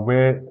 Now,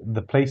 where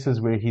the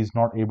places where he's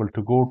not able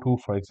to go to,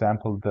 for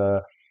example,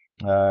 the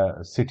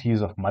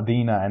cities of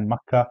Medina and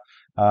Mecca,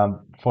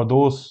 for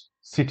those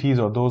cities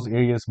or those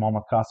areas,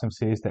 Muhammad Qasim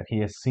says that he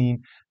has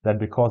seen that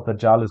because the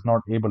Dajjal is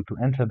not able to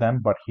enter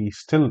them, but he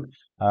still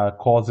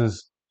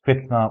causes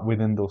fitna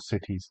within those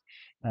cities.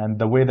 And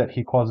the way that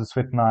he causes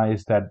fitna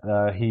is that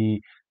the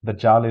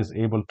Dajjal is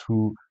able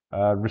to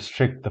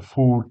restrict the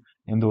food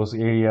in those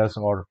areas,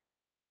 or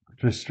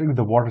restrict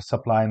the water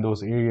supply in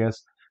those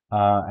areas.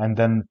 And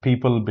then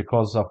people,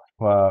 because of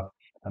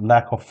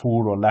lack of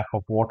food or lack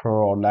of water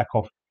or lack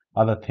of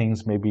other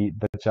things, maybe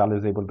the Dajjal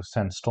is able to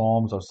send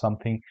storms or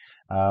something.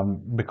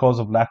 Because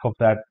of lack of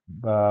that,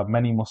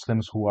 many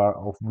Muslims who are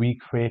of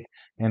weak faith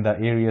in the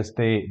areas,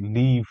 they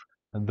leave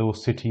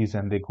those cities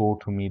and they go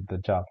to meet the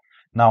Dajjal.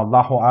 Now,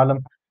 Allahu Alam,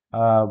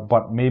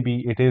 but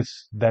maybe it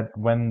is that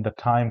when the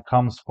time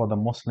comes for the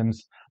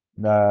Muslims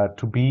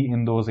to be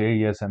in those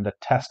areas and the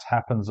test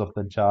happens of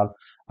the Dajjal,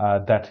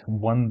 that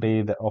one day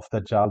of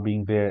the Dajjal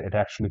being there, it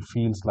actually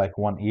feels like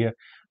 1 year.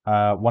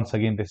 Once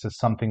again, this is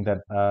something that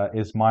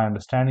is my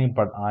understanding,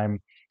 but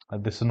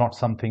this is not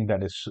something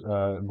that is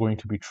going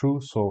to be true.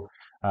 So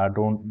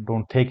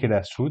don't take it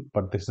as truth,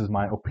 but this is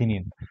my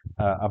opinion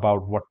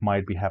about what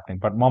might be happening.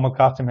 But Muhammad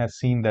Qasim has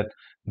seen that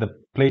the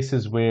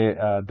places where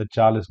the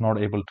Dajjal is not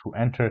able to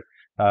enter,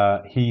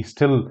 he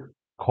still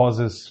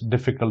causes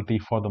difficulty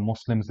for the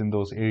Muslims in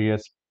those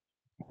areas,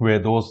 where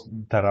those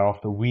that are of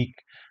the weak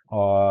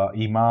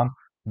Iman,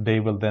 they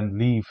will then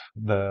leave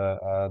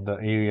the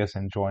areas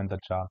and join the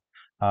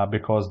Dajjal.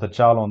 Because the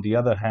Dajjal, on the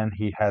other hand,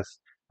 he has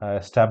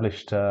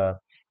established a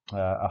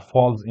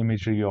false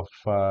imagery of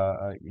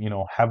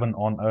heaven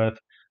on earth,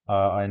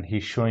 and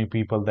he's showing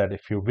people that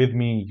if you're with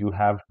me, you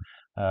have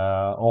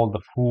all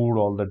the food,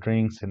 all the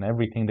drinks, and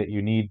everything that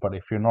you need. But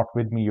if you're not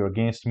with me, you're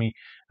against me.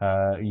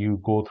 You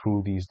go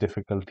through these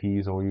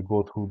difficulties, or you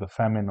go through the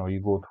famine, or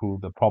you go through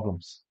the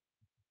problems.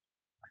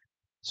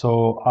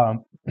 So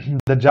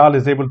the Dajjal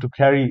is able to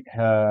carry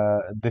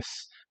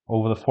this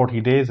over the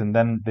 40 days, and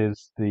then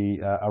there's the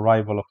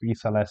arrival of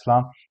Isa alayhi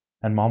salam.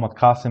 And Muhammad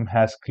Qasim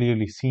has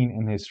clearly seen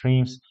in his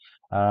dreams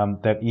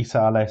that Isa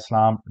alayhi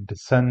salam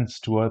descends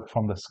to earth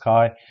from the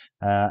sky,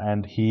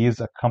 and he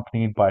is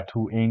accompanied by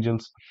two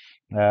angels.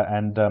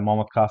 And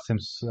Muhammad Qasim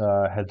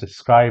has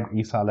described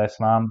Isa alayhi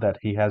salam that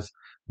he has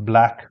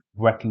black,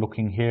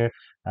 wet-looking hair,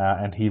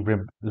 and he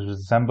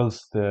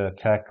resembles the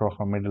character of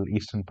a Middle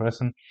Eastern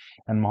person.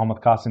 And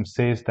Muhammad Qasim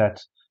says that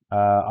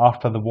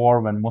after the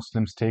war, when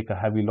Muslims take a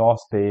heavy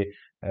loss, they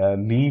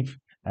leave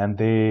and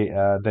they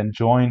then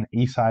join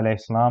Isa alayhi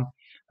salam,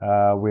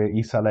 where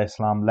Isa alayhi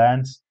salam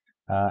lands.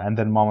 And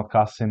then Muhammad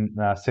Qasim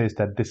says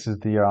that this is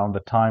the around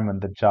the time when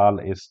the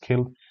Dajjal is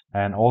killed,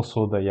 and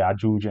also the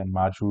Ya'juj and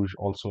Ma'juj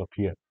also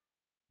appear.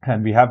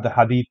 And we have the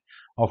hadith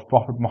of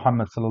Prophet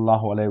Muhammad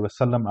sallallahu alaihi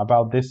wasallam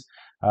about this,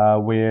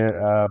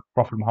 where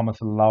Prophet Muhammad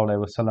sallallahu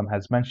alaihi wasallam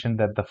has mentioned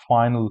that the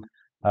final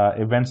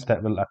events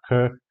that will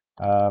occur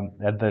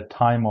at the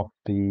time of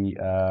the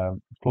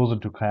closer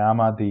to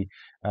Qiyamah, the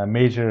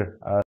major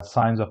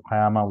signs of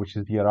Qiyamah, which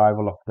is the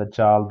arrival of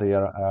Dajjal, the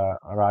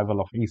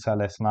arrival of Isa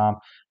alayhi salam,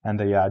 and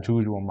the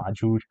Ya'juj or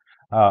Ma'juj.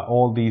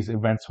 All these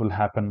events will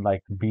happen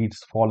like beads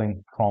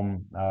falling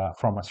from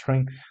a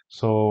string.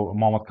 So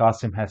Muhammad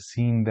Qasim has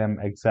seen them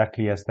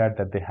exactly as that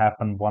they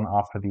happen one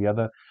after the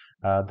other.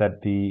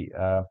 That the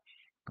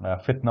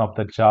fitna of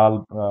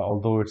Dajjal,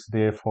 although it's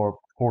there for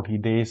 40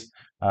 days,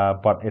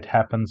 but it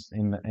happens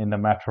in a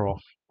matter of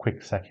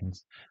quick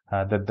seconds.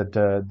 That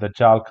the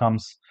Dajjal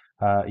comes,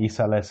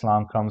 Isa alayhi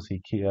salam comes,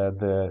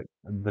 the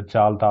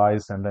Dajjal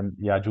dies, and then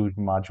Yajuj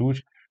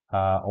Majuj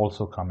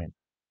also come in,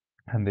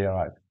 and they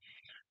arrive.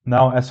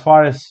 Now, as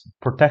far as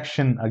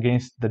protection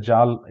against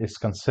Dajjal is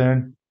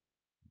concerned,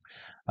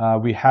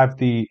 We have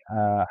the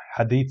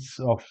hadiths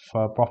of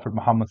Prophet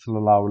Muhammad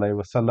sallallahu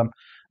alaihi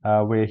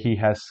wasallam, where he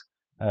has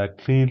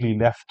clearly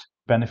left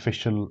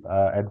beneficial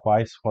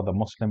advice for the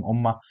Muslim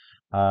Ummah.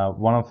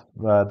 One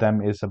of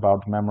them is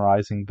about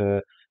memorizing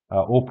the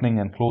opening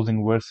and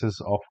closing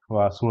verses of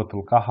Surah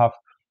Al-Kahf,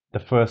 the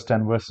first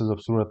 10 verses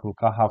of Surah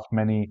Al-Kahf.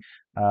 Many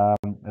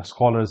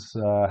scholars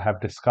have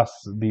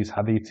discussed these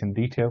hadiths in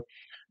detail.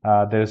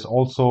 There's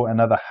also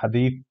another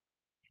hadith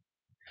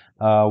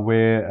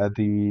where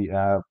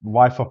the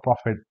wife of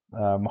Prophet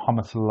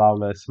Muhammad sallallahu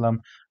alaihi wasallam,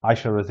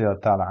 Aisha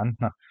radhiyallahu ta'ala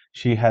anha,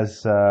 she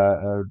has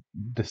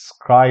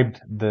described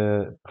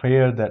the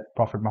prayer that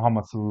Prophet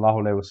Muhammad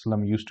sallallahu alaihi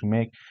wasallam used to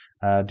make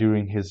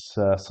during his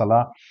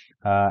salah,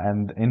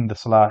 and in the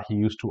salah he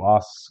used to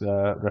ask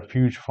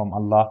refuge from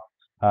Allah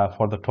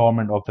for the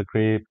torment of the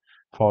grave,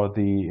 for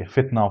the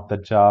fitna of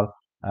Dajjal,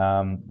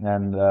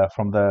 and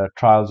from the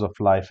trials of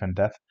life and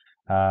death.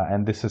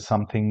 And this is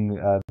something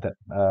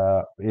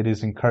that it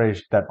is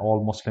encouraged that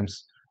all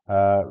Muslims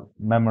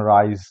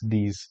memorize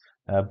these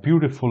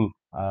beautiful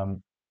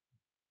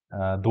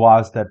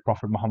du'as that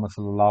Prophet Muhammad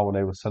sallallahu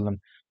alaihi wasallam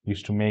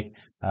used to make,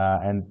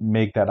 and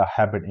make that a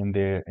habit in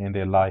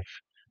their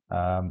life.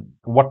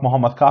 What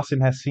Muhammad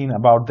Qasim has seen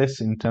about this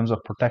in terms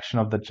of protection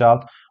of the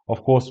Dajjal,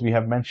 of course, we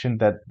have mentioned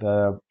that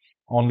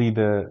only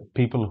the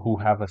people who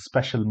have a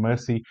special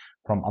mercy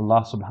from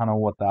Allah subhanahu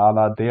wa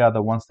ta'ala, they are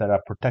the ones that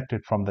are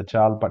protected from the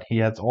Dajjal. But he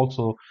has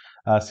also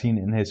seen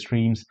in his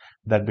dreams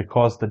that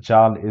because the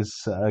Dajjal is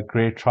a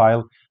great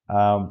trial,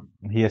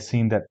 he has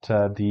seen that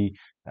the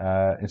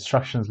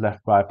instructions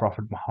left by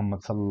Prophet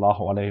Muhammad sallallahu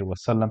alaihi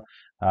wasallam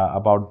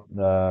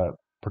about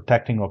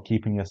protecting or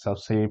keeping yourself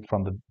safe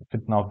from the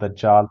fitna of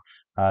Dajjal,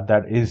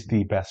 that is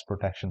the best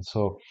protection.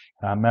 So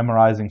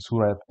memorizing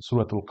Surah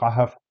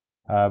Al-Kahf,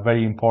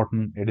 very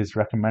important. It is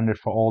recommended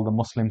for all the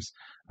Muslims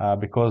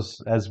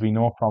because, as we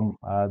know from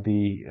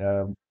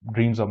the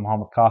dreams of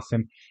Muhammad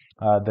Qasim,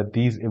 that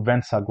these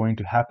events are going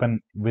to happen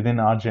within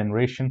our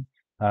generation.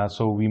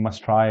 So we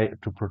must try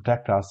to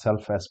protect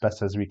ourselves as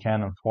best as we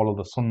can and follow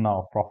the Sunnah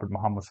of Prophet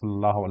Muhammad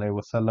sallallahu alaihi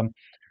wasallam.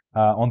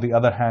 On the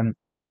other hand,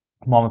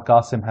 Muhammad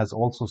Qasim has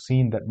also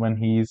seen that when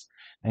he is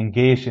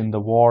engaged in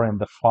the war and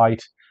the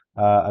fight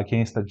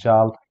against the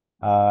Dajjal,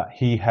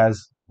 he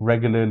has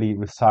regularly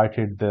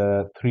recited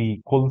the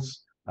three quls,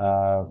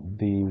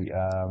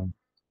 the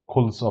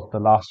quls of the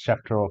last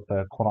chapter of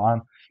the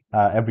Quran.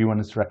 Everyone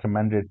is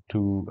recommended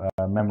to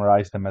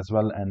memorize them as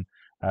well and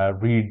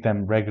read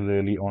them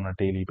regularly on a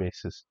daily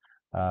basis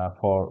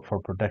for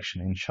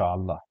protection,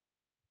 inshallah.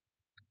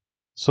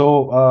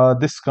 So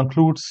this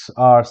concludes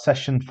our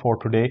session for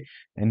today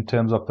in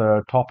terms of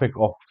the topic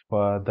of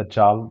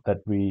Dajjal that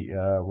we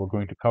were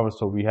going to cover.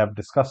 So we have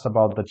discussed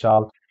about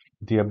Dajjal,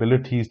 the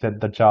abilities that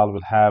Dajjal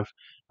will have,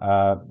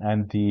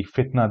 and the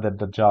fitna that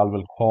Dajjal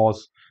will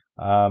cause,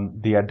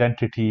 the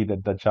identity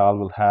that Dajjal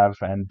will have,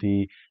 and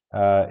the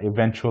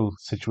eventual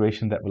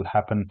situation that will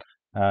happen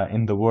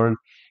in the world.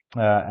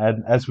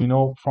 And as we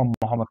know from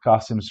Muhammad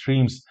Qasim's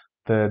dreams,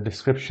 the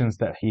descriptions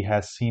that he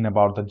has seen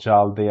about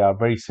Dajjal, they are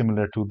very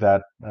similar to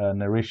that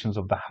narrations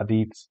of the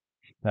hadiths.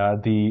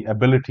 The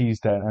abilities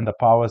that and the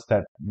powers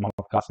that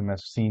Muhammad Qasim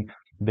has seen,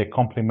 they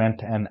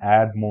complement and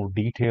add more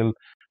detail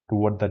to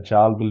what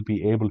Dajjal will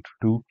be able to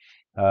do.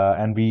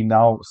 And we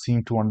now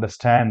seem to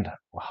understand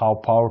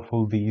how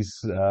powerful these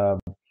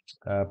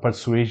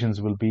persuasions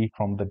will be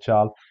from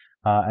Dajjal.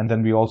 And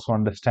then we also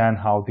understand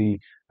how the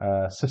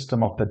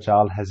system of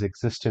Dajjal has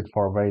existed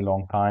for a very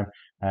long time,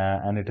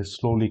 and it is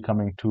slowly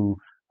coming to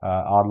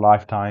our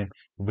lifetime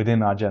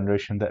within our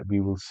generation that we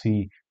will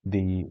see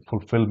the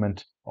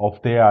fulfillment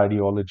of their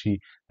ideology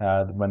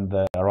when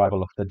the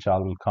arrival of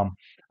Dajjal will come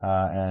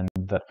and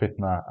the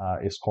fitna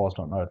is caused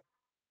on earth.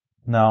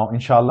 Now,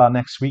 inshallah,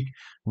 next week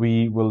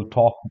we will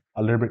talk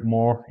a little bit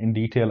more in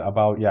detail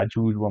about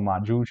Ya'juj wa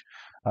Ma'juj.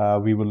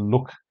 We will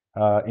look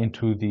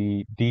into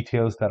the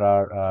details that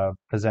are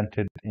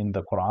presented in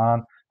the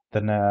Quran,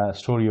 the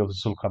story of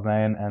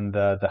Zulqarnain, and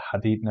the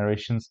Hadith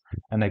narrations,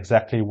 and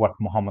exactly what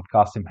Muhammad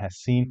Qasim has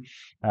seen.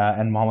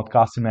 And Muhammad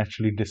Qasim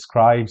actually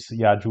describes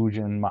Ya'juj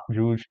and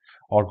Ma'juj,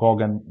 or Gog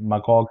and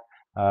Magog,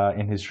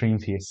 in his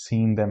dreams. He has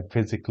seen them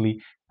physically,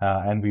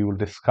 and we will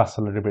discuss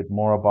a little bit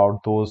more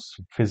about those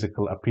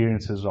physical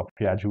appearances of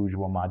Ya'juj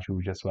wa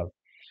Ma'juj as well.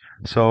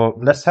 So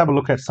let's have a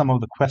look at some of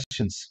the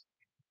questions.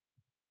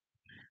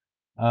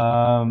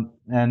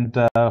 And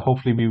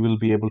hopefully we will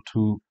be able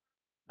to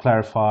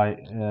clarify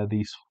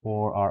these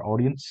for our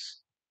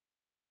audience.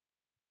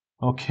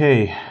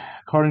 Okay,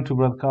 according to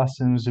Brother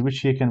Qasim's,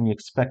 which year can we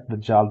expect the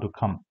Dajjal to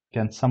come?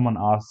 Can someone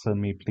answer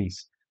me,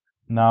 please?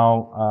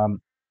 Now,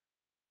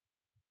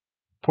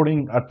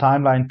 putting a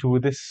timeline to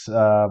this,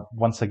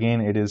 once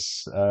again, it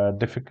is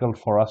difficult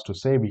for us to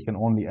say. We can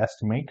only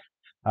estimate.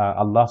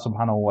 Allah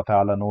subhanahu wa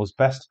ta'ala knows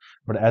best.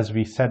 But as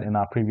we said in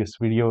our previous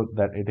video,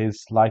 that it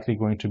is likely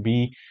going to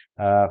be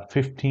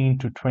 15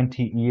 to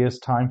 20 years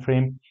time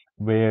frame,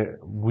 where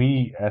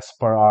we, as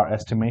per our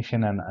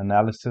estimation and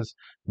analysis,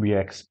 we are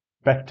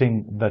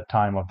expecting the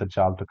time of the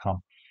Dajjal to come.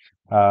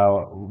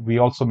 We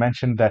also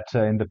mentioned that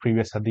in the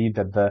previous hadith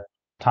that the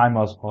time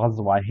of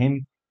Ghazwa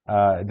Hind.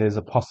 There's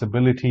a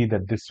possibility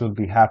that this will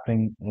be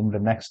happening in the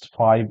next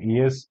 5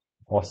 years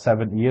or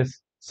 7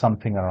 years,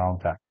 something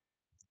around that.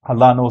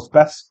 Allah knows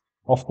best.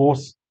 Of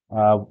course,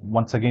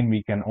 once again,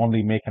 we can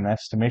only make an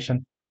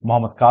estimation.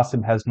 Muhammad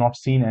Qasim has not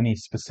seen any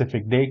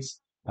specific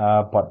dates,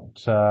 but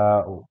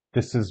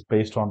this is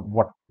based on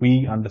what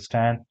we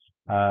understand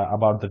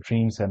about the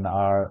dreams and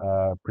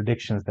our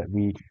predictions that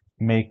we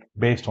make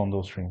based on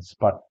those dreams.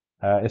 But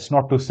it's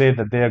not to say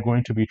that they are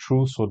going to be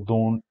true, so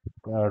don't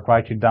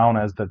write it down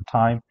as the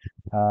time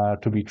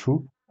to be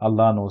true.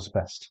 Allah knows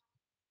best.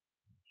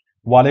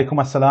 Wa alaikum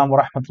assalam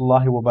wa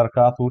rahmatullahi wa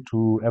barakatuh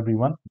to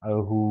everyone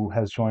who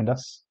has joined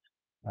us.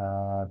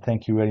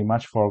 Thank you very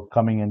much for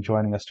coming and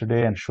joining us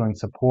today and showing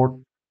support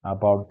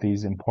about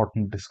these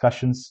important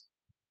discussions.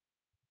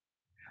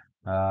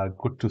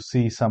 Good to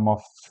see some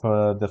of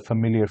the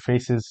familiar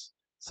faces,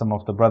 some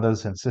of the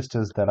brothers and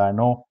sisters that I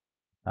know.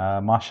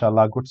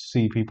 MashaAllah, good to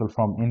see people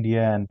from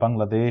India and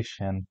Bangladesh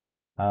and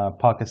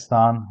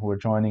Pakistan who are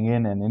joining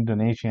in, and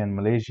Indonesia and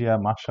Malaysia.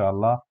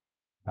 MashaAllah,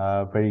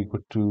 very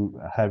good to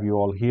have you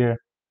all here.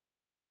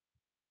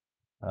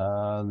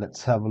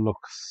 Let's have a look.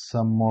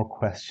 Some more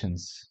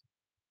questions.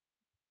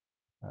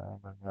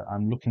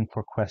 I'm looking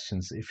for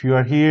questions. If you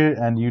are here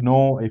and you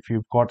know if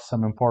you've got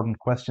some important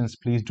questions,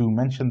 please do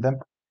mention them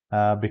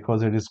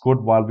because it is good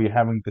while we're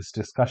having this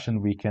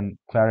discussion, we can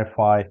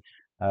clarify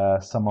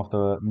some of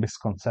the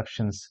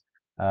misconceptions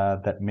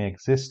that may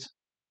exist.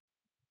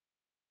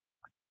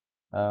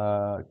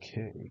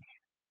 Okay.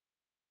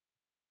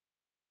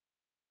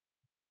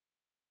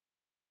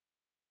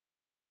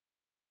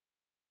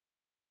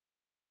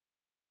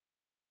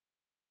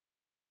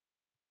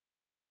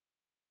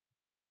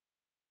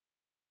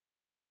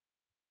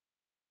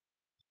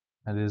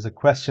 And there's a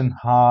question,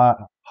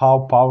 how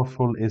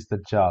powerful is the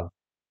Dajjal?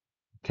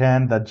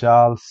 Can the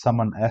Dajjal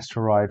summon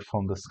asteroid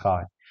from the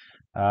sky?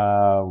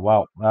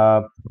 Wow.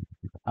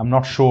 I'm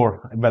not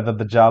sure whether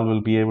the Dajjal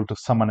will be able to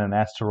summon an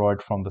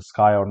asteroid from the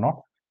sky or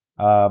not.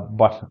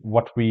 But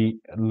what we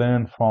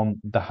learn from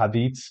the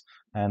hadiths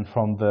and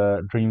from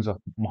the dreams of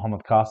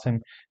Muhammad Qasim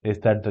is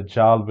that the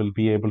Dajjal will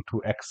be able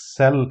to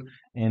excel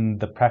in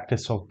the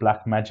practice of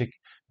black magic,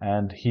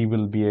 and he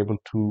will be able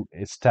to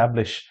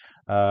establish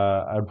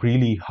a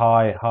really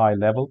high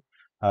level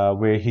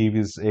where he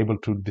is able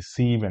to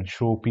deceive and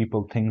show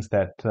people things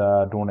that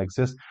don't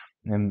exist.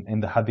 In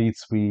the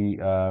hadiths, we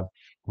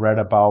read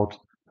about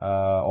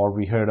or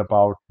we heard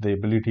about the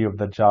ability of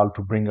the Dajjal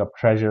to bring up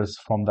treasures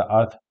from the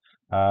earth,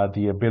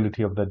 the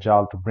ability of the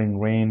Dajjal to bring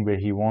rain where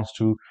he wants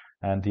to,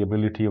 and the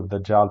ability of the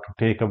Dajjal to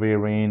take away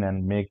rain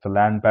and make the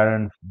land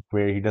barren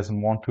where he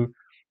doesn't want to.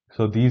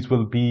 So these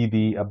will be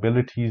the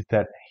abilities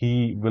that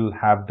he will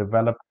have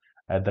developed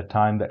at the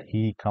time that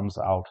he comes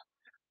out.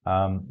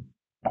 Um,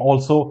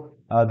 Also,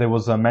 there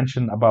was a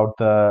mention about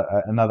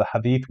another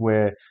hadith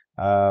where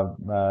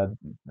the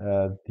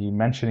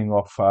mentioning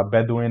of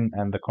Bedouin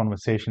and the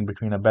conversation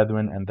between a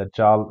Bedouin and the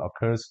Dajjal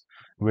occurs,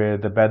 where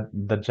the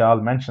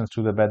Dajjal mentions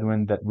to the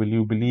Bedouin that, "Will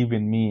you believe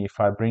in me if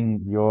I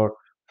bring your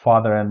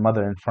father and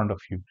mother in front of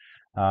you?"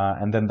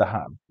 And then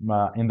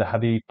in the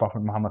hadith,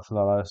 Prophet Muhammad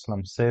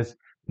ﷺ says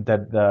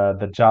that the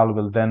Dajjal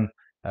will then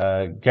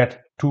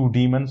get two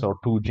demons or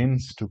two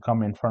jinns to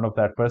come in front of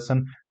that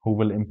person who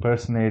will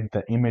impersonate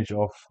the image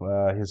of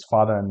his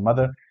father and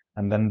mother,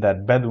 and then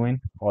that Bedouin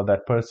or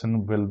that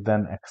person will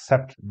then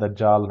accept the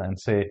Dajjal and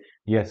say,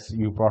 "Yes,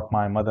 you brought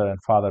my mother and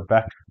father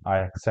back. I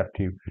accept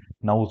you.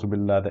 Na'udhu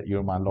billah that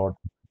you're my Lord."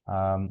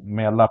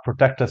 May Allah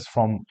protect us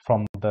from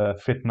the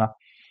fitna.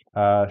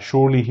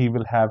 Surely He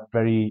will have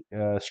very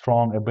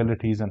strong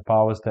abilities and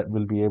powers that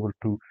will be able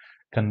to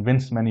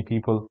convince many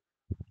people.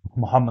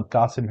 Muhammad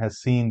Qasim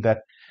has seen that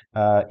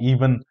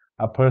even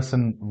a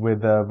person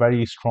with a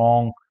very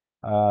strong,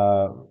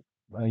 uh,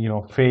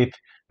 faith,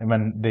 and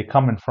when they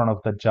come in front of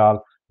the Dajjal,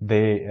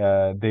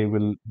 they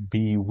will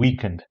be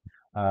weakened.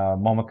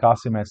 Muhammad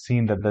Qasim has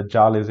seen that the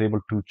Dajjal is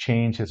able to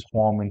change his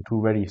form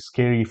into very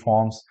scary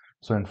forms.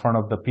 So in front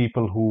of the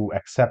people who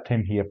accept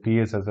him, he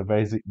appears as a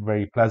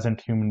very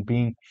pleasant human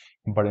being.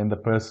 But in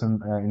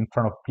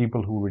front of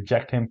people who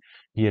reject him,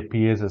 he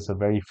appears as a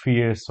very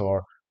fierce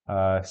or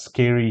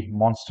scary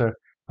monster.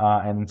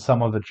 And in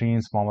some of the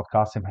dreams, Muhammad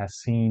Qasim has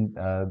seen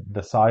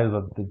the size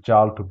of the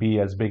Dajjal to be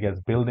as big as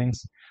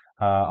buildings.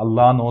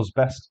 Allah knows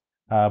best.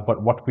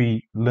 But what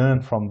we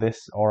learn from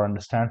this or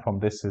understand from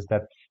this is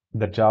that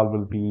the Dajjal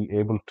will be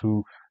able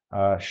to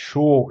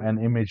show an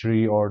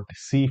imagery or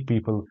deceive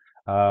people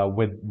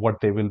with what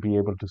they will be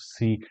able to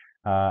see.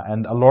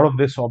 And a lot of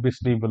this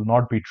obviously will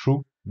not be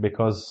true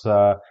because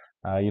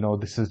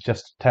this is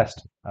just a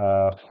test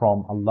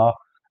from Allah,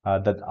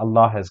 that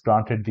Allah has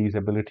granted these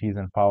abilities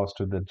and powers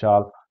to the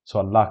Dajjal, so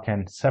Allah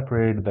can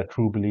separate the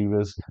true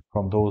believers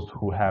from those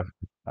who have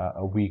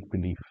a weak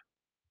belief.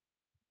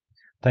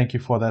 Thank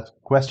you for that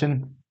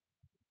question.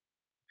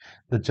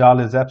 The Dajjal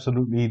is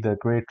absolutely the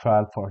great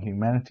trial for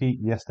humanity.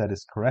 Yes, that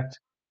is correct.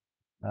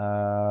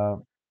 Uh,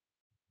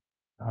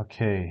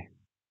 okay.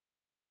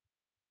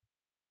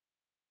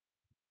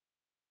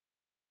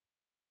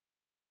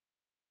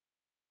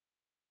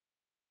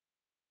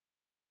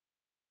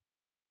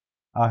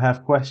 I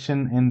have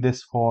question in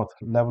this fourth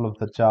level of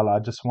Dajjal. I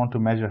just want to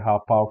measure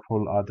how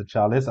powerful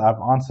Dajjal is. I've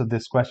answered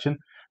this question,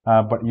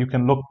 but you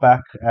can look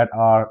back at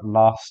our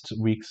last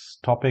week's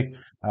topic.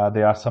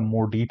 There are some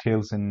more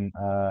details in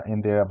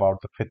there about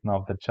the fitna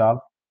of Dajjal.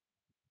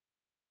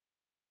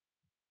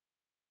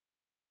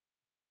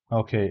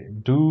 Okay,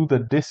 do the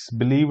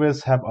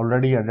disbelievers have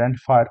already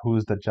identified who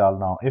is Dajjal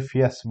now? If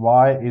yes,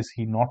 why is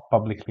he not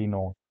publicly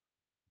known?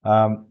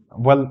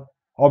 Well,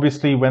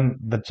 obviously, when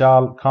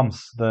Dajjal comes,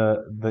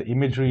 the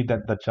imagery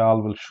that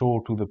Dajjal will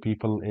show to the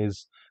people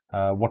is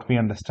what we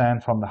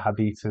understand from the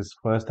hadiths is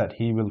first that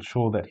he will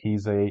show that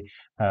he's a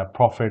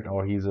prophet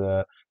or he's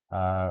a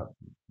uh,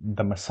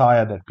 the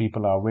Messiah that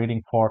people are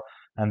waiting for,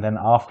 and then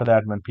after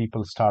that, when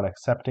people start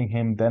accepting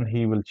him, then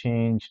he will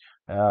change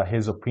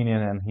his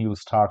opinion and he will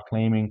start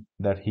claiming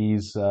that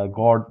he's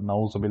God,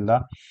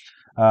 na'uzubillah.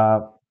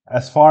 Uh,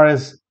 as far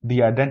as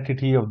the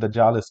identity of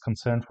Dajjal is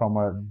concerned from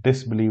a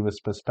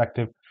disbeliever's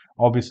perspective,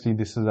 obviously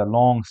this is a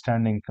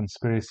long-standing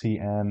conspiracy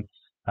and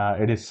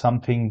it is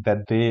something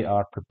that they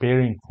are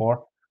preparing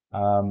for.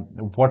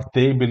 What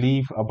they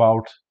believe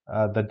about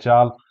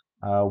Dajjal,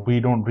 we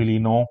don't really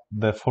know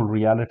the full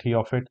reality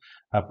of it.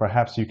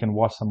 Perhaps you can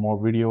watch some more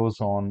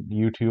videos on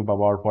YouTube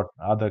about what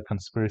other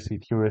conspiracy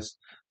theorists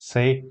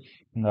say.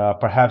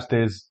 Perhaps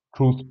there's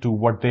truth to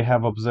what they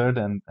have observed,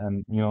 and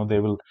they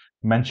will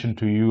mention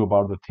to you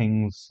about the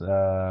things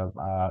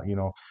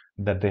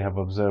that they have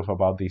observed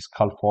about these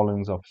cult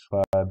followings of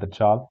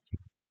Dajjal.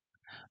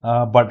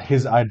 But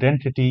his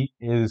identity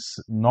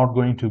is not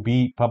going to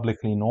be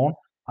publicly known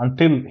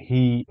until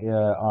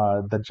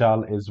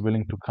Dajjal is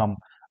willing to come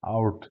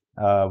out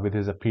with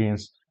his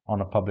appearance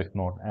on a public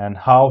note. And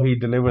how he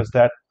delivers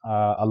that,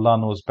 Allah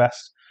knows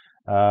best.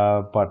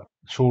 But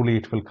surely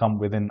it will come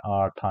within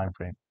our time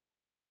frame.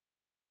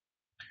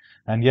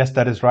 And yes,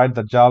 that is right.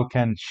 Dajjal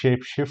can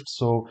shape shift,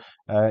 so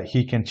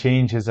he can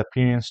change his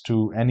appearance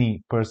to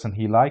any person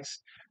he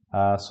likes.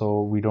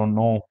 So we don't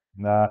know.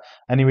 Uh,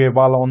 anyway,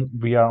 while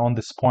we are on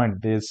this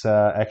point, there's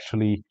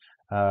actually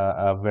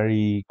a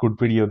very good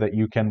video that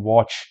you can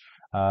watch.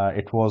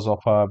 It was of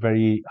a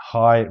very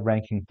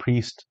high-ranking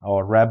priest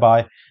or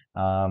rabbi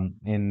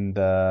in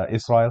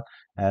Israel,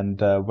 and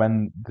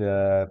when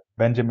the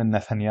Benjamin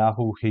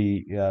Netanyahu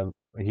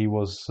he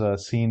was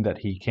seen that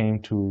he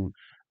came to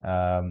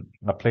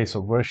a place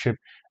of worship,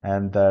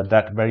 and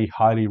that very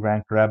highly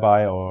ranked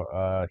rabbi,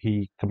 or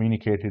he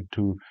communicated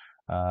to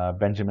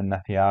Benjamin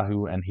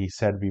Netanyahu, and he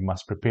said, "We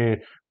must prepare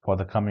for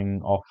the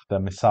coming of the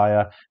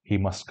Messiah. He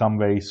must come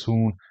very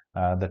soon.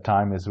 The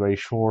time is very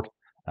short."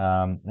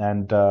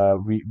 And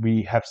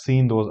we have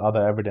seen those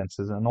other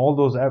evidences, and all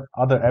those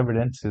other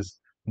evidences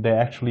they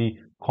actually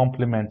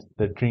complement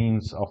the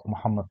dreams of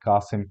Muhammad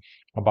Qasim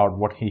about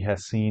what he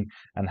has seen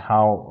and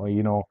how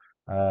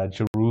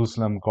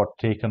Jerusalem got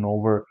taken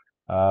over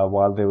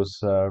while there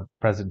was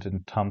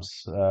President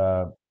Trump's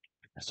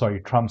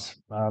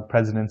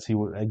presidency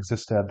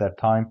existed at that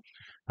time.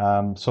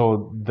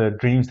 So the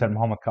dreams that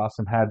Muhammad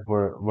Qasim had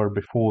were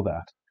before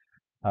that.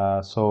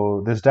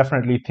 So there's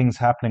definitely things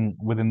happening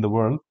within the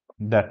world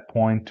that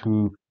point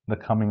to the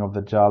coming of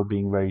the Dajjal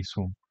being very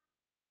soon.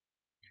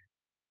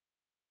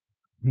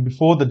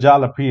 Before the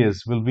Dajjal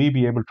appears, will we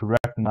be able to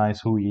recognize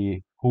who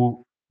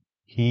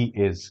he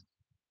is?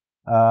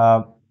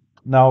 Uh,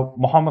 Now,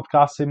 Muhammad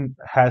Qasim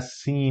has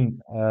seen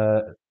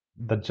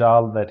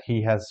Dajjal, that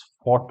he has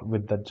fought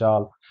with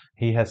Dajjal.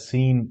 He has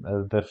seen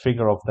the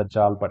figure of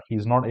Dajjal, but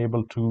he's not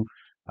able to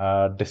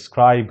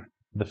describe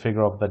the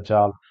figure of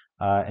Dajjal.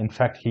 In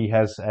fact, he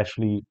has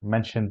actually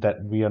mentioned that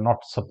we are not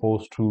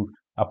supposed to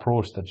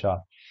approach Dajjal.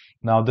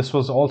 Now, this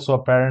was also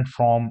apparent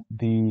from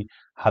the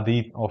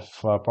hadith of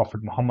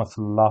Prophet Muhammad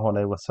sallallahu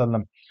alaihi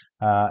wasallam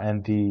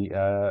and the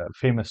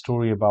famous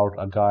story about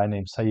a guy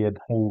named Sayyid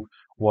who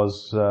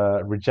was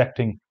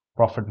rejecting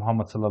Prophet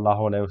Muhammad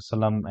sallallahu alaihi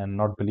wasallam and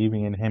not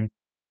believing in him.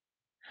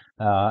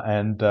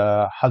 And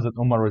Hazrat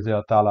Umar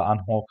radiallahu ta'ala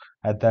anhu,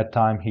 at that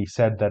time, he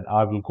said that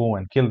I will go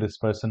and kill this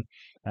person.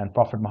 And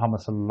Prophet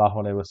Muhammad sallallahu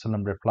alaihi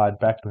wasallam replied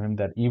back to him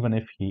that even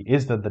if he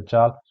is the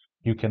Dajjal,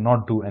 you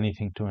cannot do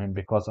anything to him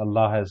because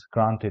Allah has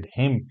granted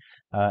him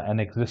an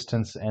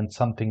existence and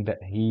something that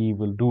he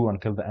will do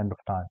until the end of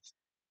times.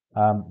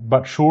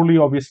 But surely,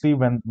 obviously,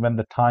 when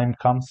the time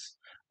comes,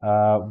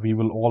 we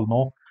will all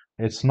know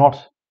it's not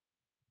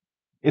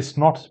it's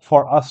not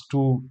for us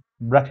to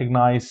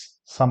recognize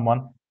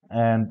someone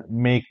and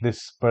make this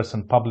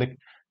person public,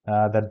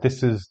 that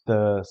this is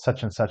the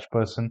such and such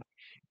person.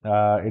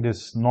 It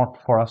is not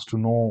for us to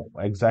know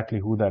exactly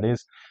who that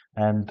is,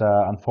 and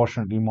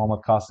unfortunately,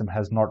 Muhammad Qasim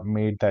has not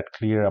made that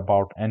clear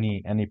about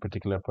any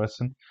particular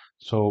person.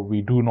 So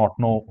we do not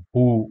know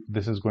who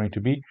this is going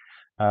to be.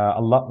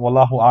 Allah,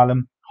 wallahu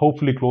alam.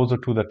 Hopefully, closer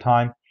to the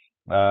time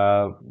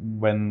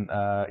when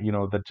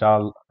the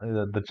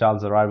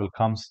Dajjal's arrival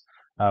comes,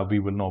 we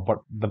will know. But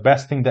the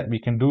best thing that we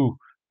can do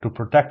to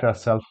protect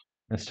ourselves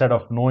instead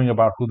of knowing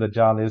about who the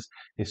Dajjal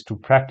is to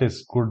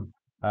practice good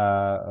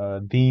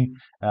deen,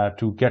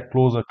 to get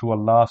closer to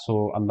Allah,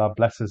 so Allah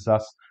blesses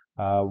us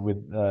with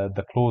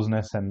the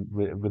closeness and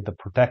with the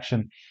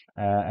protection.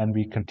 And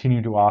we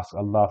continue to ask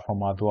Allah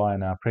from our dua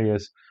and our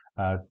prayers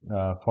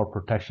for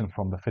protection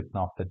from the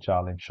fitna of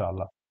Dajjal,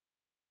 inshallah.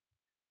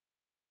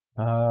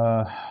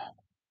 Uh,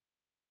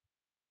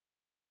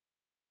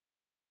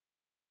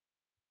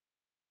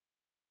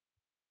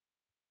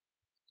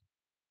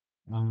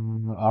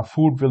 our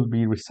food will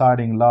be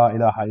reciting La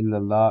ilaha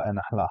illallah and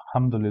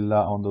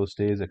Alhamdulillah on those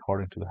days,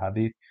 according to the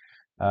hadith.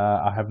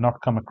 I have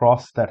not come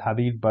across that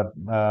hadith, but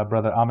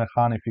Brother Amir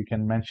Khan, if you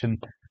can mention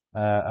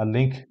a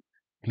link,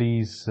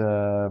 please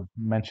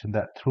mention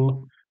that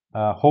through.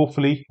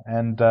 Hopefully,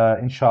 and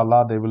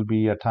inshallah, there will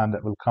be a time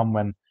that will come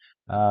when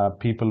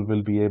people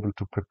will be able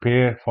to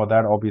prepare for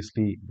that.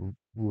 Obviously,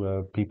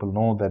 people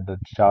know that the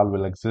Dajjal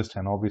will exist,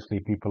 and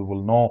obviously, people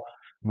will know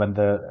when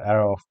the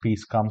era of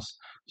peace comes.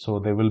 So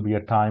there will be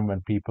a time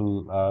when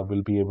people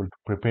will be able to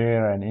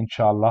prepare, and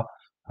inshallah,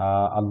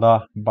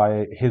 Allah,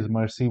 by His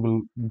mercy,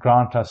 will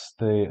grant us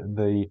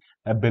the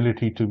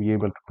ability to be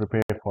able to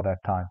prepare for that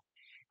time,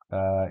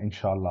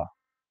 inshallah.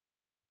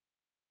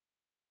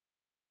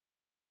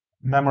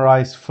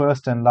 Memorize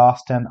first and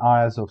last 10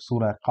 ayahs of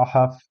Surah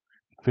Qahf.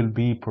 It will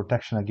be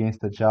protection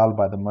against the Dajjal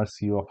by the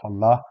mercy of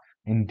Allah.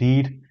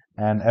 Indeed,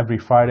 and every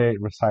Friday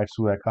recite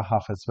Surah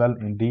Qahf as well.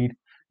 Indeed,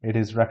 it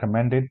is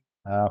recommended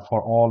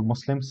for all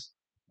Muslims.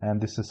 And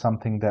this is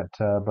something that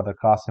Brother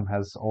Qasim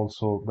has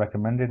also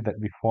recommended, that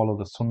we follow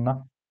the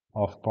Sunnah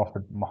of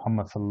Prophet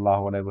Muhammad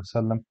sallallahu alaihi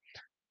wasallam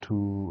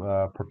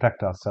to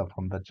protect ourselves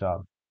from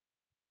Dajjal.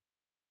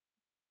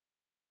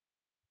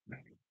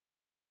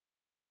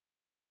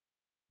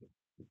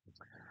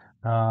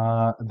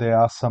 There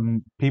are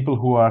some people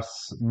who are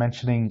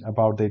mentioning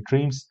about their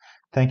dreams.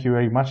 Thank you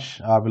very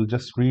much. I will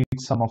just read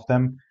some of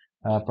them,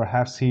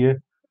 perhaps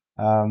here.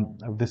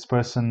 This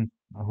person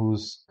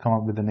who's come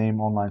up with the name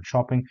online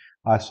shopping.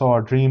 I saw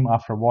a dream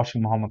after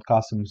watching Muhammad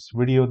Qasim's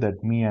video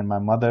that me and my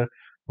mother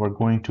were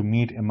going to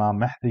meet Imam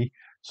Mahdi.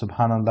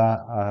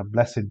 Subhanallah, a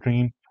blessed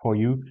dream for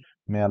you.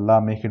 May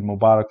Allah make it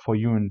Mubarak for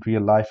you in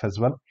real life as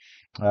well.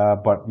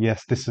 But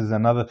yes, this is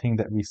another thing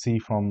that we see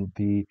from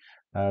the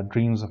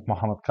dreams of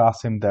Muhammad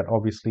Qasim, that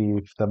obviously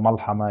if the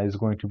Malhama is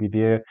going to be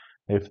there,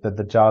 if the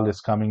Dajjal is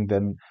coming,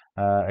 then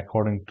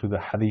according to the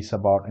hadith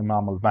about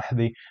Imam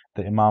al-Mahdi,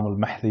 the Imam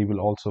al-Mahdi will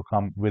also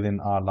come within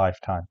our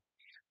lifetime,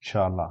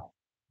 inshallah.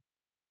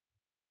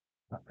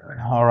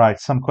 All right,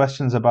 some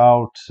questions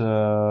about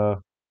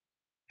Shabaz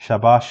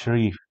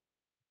Sharif.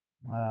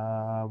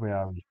 Where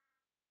are we?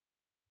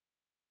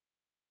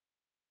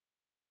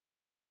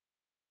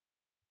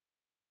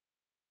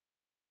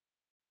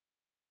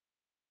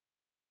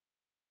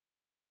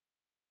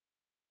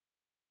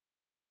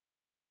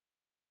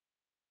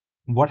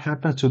 What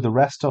happens to the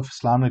rest of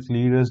Islamic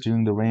leaders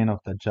during the reign of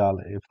Dajjal?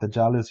 If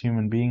Dajjal is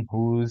human being,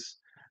 who's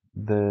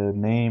the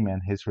name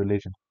and his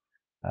religion?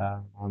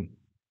 Um,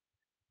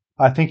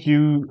 I think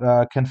you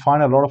can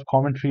find a lot of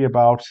commentary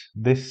about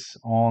this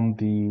on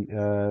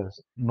the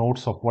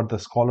notes of what the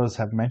scholars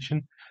have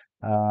mentioned.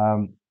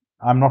 Um,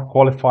 I'm not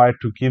qualified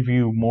to give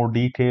you more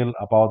detail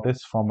about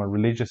this from a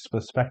religious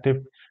perspective.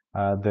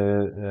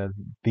 The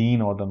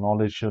deen or the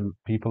knowledgeable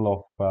people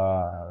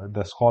of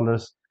the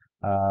scholars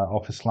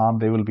of Islam,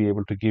 they will be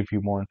able to give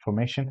you more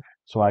information.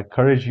 So I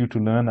encourage you to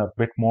learn a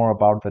bit more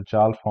about the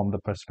Dajjal from the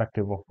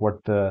perspective of what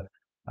the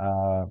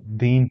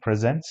deen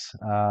presents.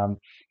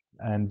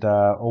 And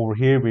over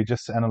here, we're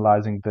just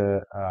analyzing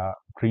the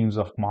dreams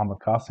of Muhammad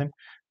Qasim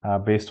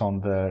based on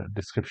the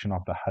description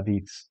of the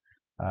hadiths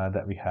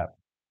that we have.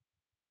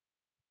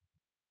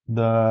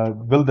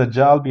 Will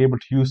Dajjal be able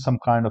to use some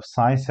kind of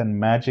science and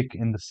magic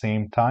in the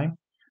same time?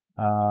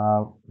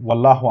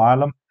 Wallahu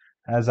alam.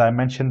 As I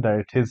mentioned, that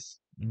it is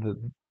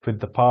with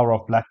the power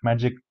of black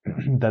magic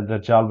that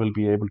Dajjal will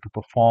be able to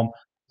perform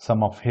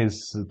some of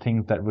his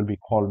things that will be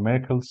called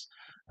miracles.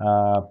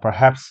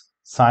 Perhaps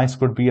science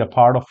could be a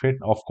part of it.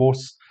 Of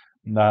course,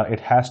 it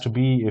has to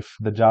be if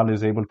Dajjal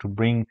is able to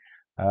bring,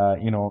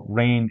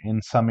 rain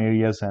in some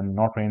areas and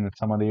not rain in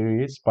some other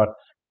areas. But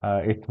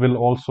it will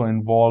also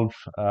involve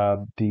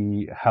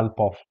the help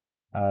of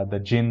the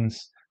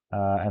jinns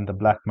and the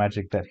black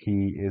magic that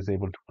he is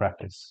able to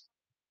practice.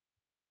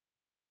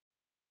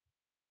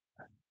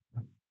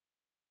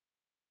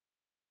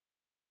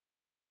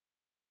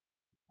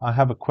 I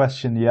have a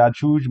question.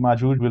 Yajuj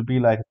Majuj will be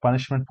like a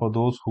punishment for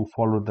those who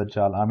follow the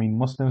Dajjal. I mean,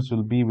 Muslims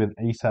will be with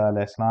Isa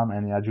alayhi salam,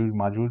 and Yajuj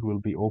Majuj will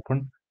be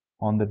open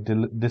on the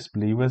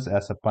disbelievers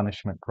as a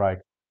punishment, right?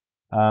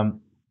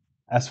 Um,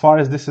 as far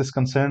as this is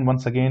concerned,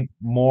 once again,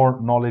 more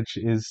knowledge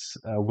is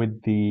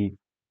with the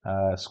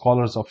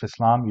scholars of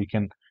Islam. You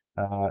can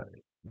uh,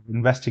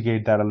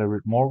 investigate that a little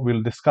bit more.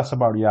 We'll discuss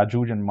about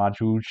Yajuj and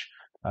Majuj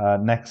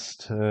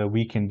next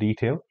week in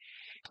detail.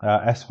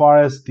 As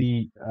far as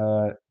the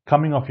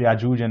coming of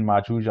Yajuj and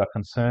Majuj are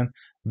concerned,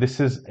 this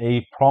is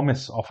a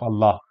promise of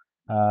Allah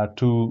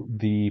to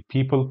the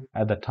people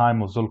at the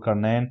time of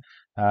Zulkarnain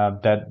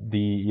that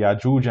the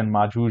Yajuj and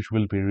Majuj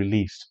will be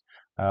released.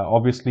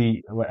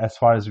 Obviously, as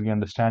far as we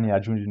understand,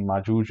 Yajuj and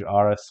Majuj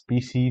are a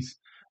species.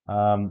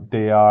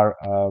 They are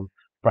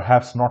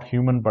perhaps not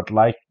human, but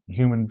like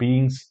human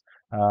beings,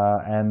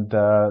 and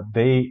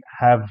they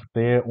have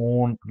their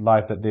own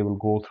life that they will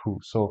go through.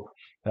 So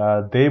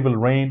they will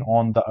reign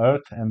on the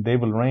earth, and they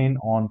will reign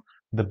on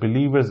the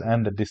believers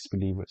and the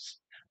disbelievers.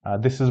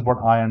 This is what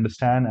I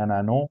understand and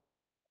I know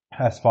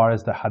as far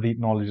as the hadith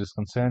knowledge is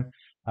concerned.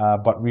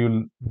 But we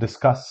will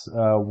discuss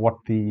what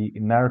the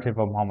narrative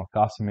of Muhammad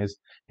Qasim is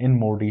in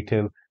more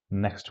detail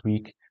next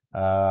week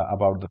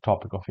about the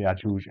topic of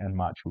Yajuj and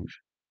Majuj.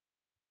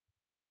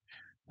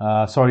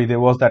 Sorry, there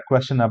was that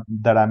question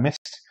that I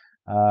missed.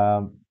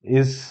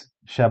 Is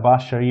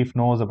Shahbaz Sharif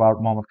knows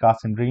about Muhammad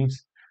Qasim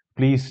dreams?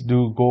 Please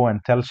do go and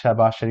tell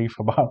Shahbaz Sharif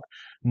about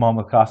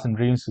Muhammad Qasim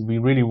dreams. We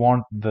really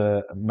want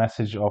the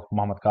message of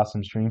Muhammad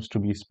Qasim's dreams to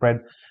be spread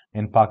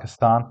in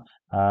Pakistan,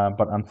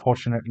 but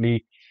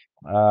unfortunately,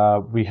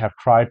 we have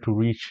tried to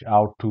reach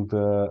out to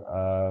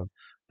the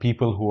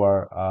people who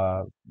are,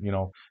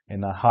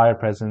 in a higher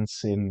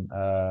presence in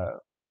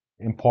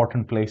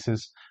important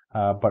places,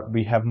 but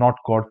we have not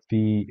got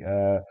the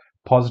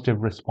positive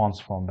response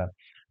from them.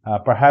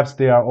 Perhaps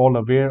they are all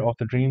aware of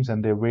the dreams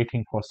and they're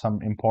waiting for some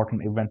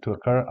important event to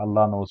occur.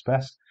 Allah knows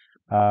best.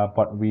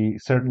 But we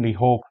certainly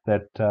hope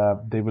that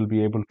they will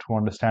be able to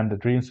understand the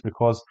dreams,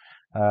 because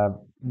uh,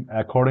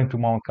 according to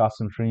Muhammad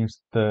Qasim's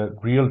dreams, the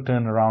real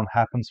turnaround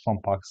happens from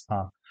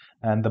Pakistan.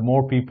 And the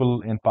more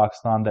people in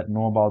Pakistan that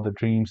know about the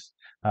dreams,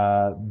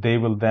 they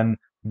will then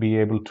be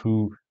able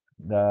to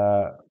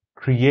uh,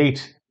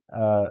 create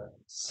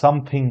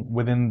something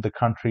within the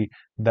country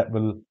that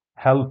will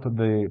help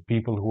the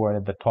people who are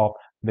at the top.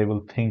 They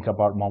will think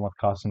about Muhammad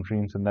Qasim's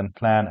dreams and then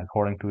plan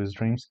according to his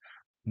dreams.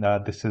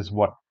 This is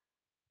what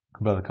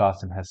Brother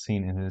Qasim has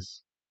seen in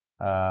his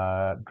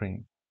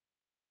dream.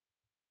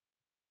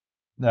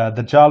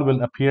 Dajjal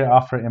will appear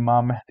after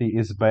Imam Mahdi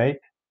is Bay,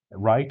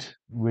 right?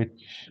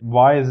 Which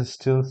why is it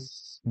still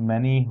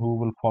many who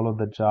will follow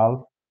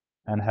Dajjal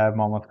and have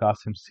Muhammad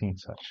Qasim seen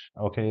such?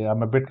 Okay,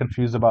 I'm a bit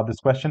confused about this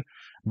question,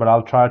 but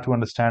I'll try to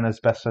understand as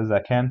best as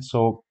I can.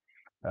 So,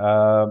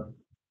 uh,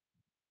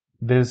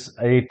 there's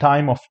a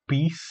time of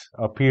peace,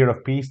 a period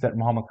of peace that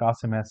Muhammad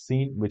Qasim has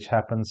seen, which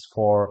happens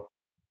for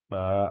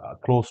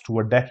close to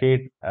a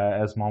decade,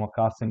 as Muhammad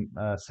Qasim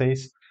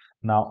says.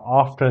 Now,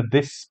 after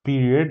this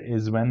period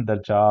is when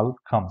Dajjal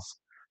comes.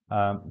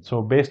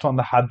 So, based on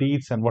the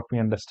hadiths and what we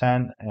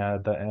understand,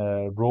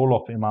 the role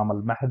of Imam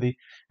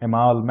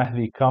al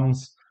Mahdi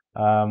comes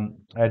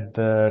at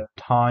the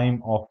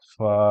time of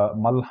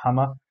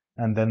Malhama,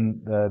 and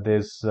then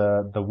there's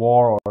the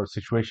war or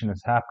situation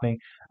is happening.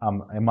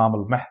 Imam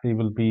al Mahdi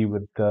will be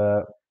with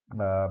the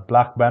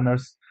black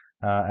banners,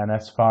 and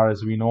as far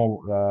as we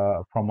know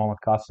from Muhammad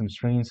Qasim's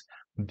dreams,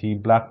 the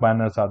black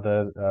banners are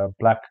the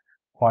black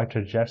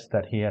fighter jets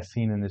that he has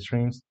seen in his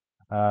dreams.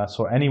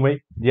 So anyway,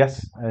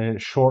 yes, a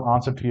short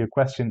answer to your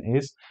question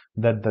is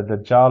that the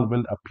Dajjal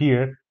will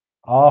appear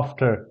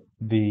after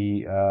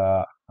the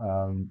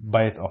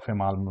Bayt of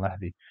Imam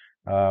al-Mahdi.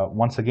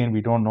 Once again,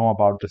 we don't know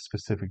about the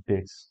specific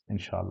dates,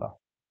 inshallah.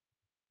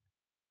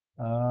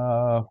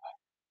 Uh,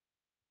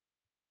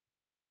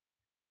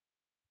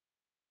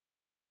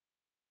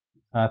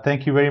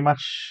 thank you very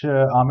much,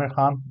 Amir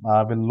Khan.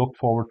 I will look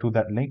forward to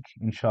that link,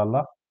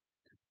 inshallah.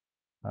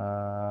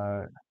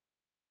 Uh,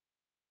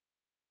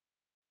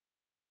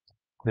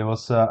 there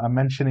was a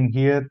mentioning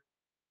here,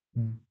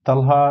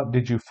 Talha,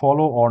 did you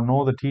follow or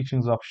know the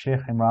teachings of Sheikh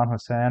Imran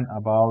Hussain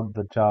about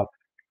the Dajjal?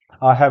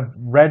 I have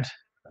read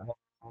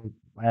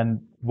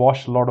and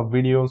watched a lot of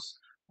videos.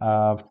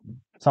 Uh,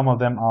 some of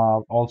them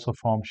are also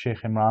from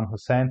Sheikh Imran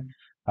Hussain.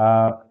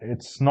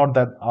 It's not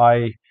that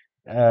I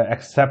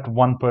accept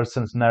one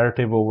person's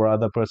narrative over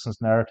other person's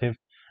narrative.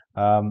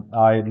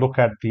 I look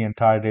at the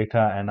entire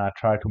data and I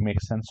try to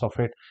make sense of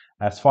it.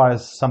 As far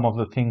as some of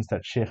the things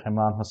that Sheikh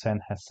Imran Hussain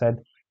has said,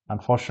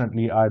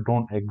 unfortunately, I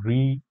don't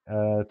agree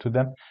to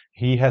them.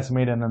 He has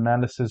made an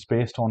analysis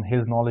based on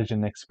his knowledge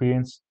and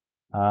experience.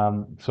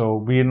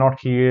 So we're not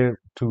here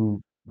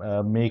to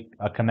make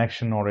a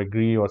connection or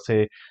agree or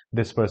say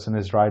this person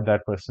is right,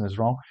 that person is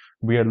wrong.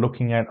 We are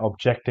looking at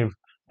objective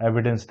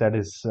evidence that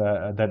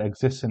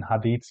exists in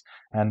hadiths,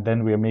 and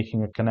then we are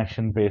making a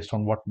connection based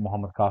on what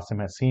Muhammad Qasim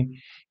has seen.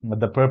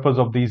 But the purpose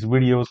of these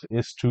videos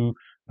is to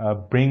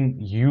bring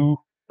you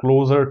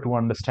closer to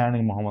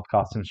understanding Muhammad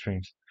Qasim's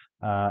dreams.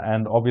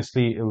 And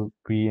obviously,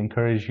 we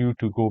encourage you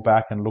to go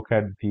back and look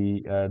at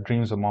the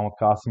dreams of Muhammad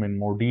Qasim in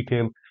more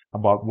detail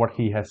about what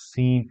he has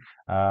seen.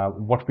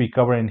 What we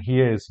cover in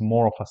here is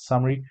more of a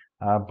summary,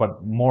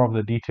 but more of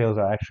the details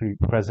are actually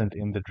present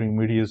in the dream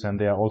videos, and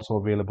they are also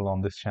available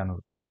on this channel.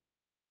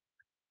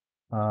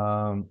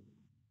 Um,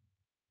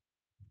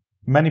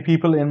 Many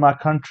people in my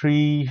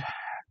country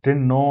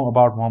didn't know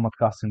about Muhammad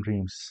Qasim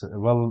dreams.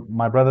 Well,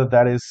 my brother,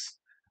 that is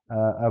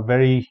a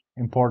very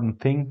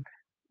important thing.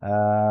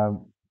 Uh,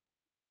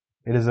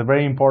 it is a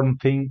very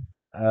important thing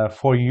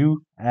for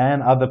you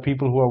and other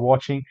people who are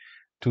watching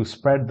to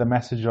spread the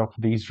message of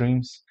these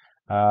dreams.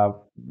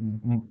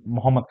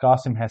 Muhammad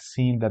Qasim has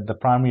seen that the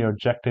primary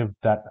objective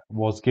that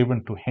was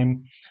given to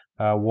him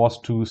was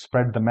to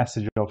spread the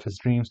message of his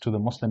dreams to the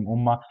Muslim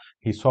Ummah.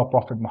 He saw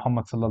Prophet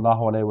Muhammad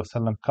sallallahu alaihi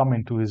wasallam come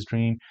into his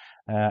dream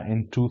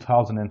in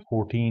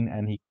 2014,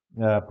 and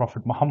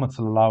Prophet Muhammad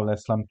sallallahu alaihi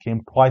wasallam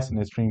came twice in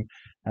his dream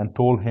and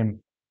told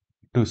him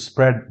to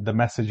spread the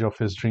message of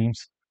his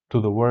dreams to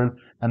the world.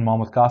 And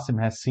Muhammad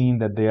Qasim has seen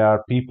that there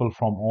are people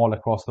from all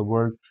across the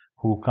world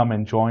who come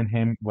and join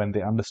him when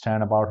they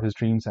understand about his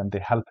dreams, and they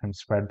help him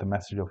spread the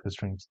message of his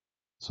dreams.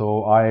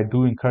 So I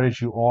do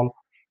encourage you all,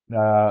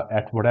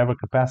 at whatever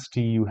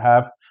capacity you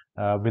have,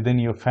 within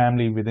your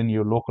family, within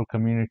your local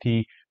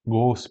community,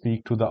 go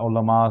speak to the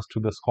ulamas, to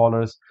the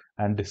scholars,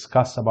 and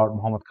discuss about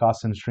Muhammad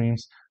Qasim's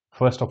dreams.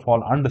 First of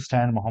all,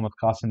 understand Muhammad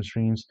Qasim's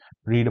dreams,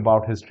 read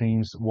about his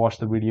dreams, watch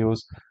the videos,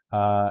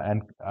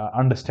 and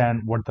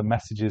understand what the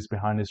message is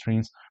behind his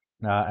dreams,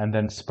 and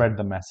then spread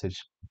the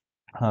message.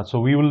 So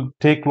we will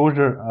take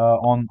closure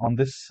on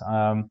this.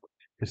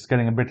 It's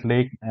getting a bit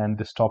late, and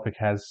this topic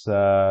has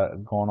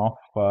gone off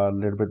a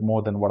little bit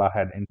more than what I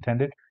had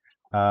intended.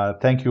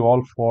 Thank you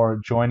all for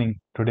joining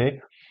today,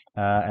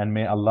 and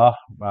may Allah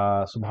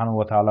subhanahu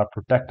wa ta'ala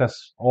protect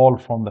us all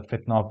from the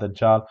fitna of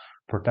Dajjal,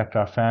 protect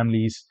our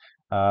families,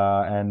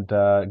 and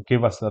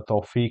give us the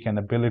tawfiq and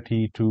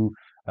ability to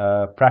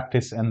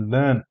practice and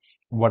learn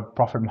what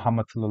Prophet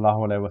Muhammad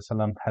sallallahu alaihi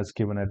wasallam has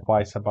given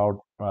advice about,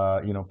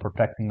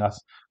 protecting us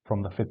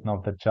from the fitna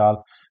of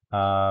Dajjal.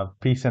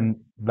 Peace and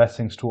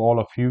blessings to all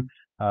of you.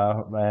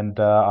 And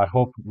I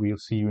hope we'll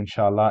see you,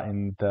 inshallah,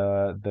 in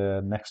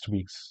the next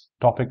week's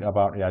topic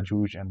about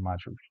Yajuj and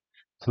Majuj.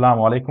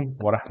 Assalamu alaikum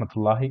wa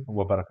rahmatullahi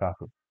wa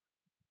barakatuh.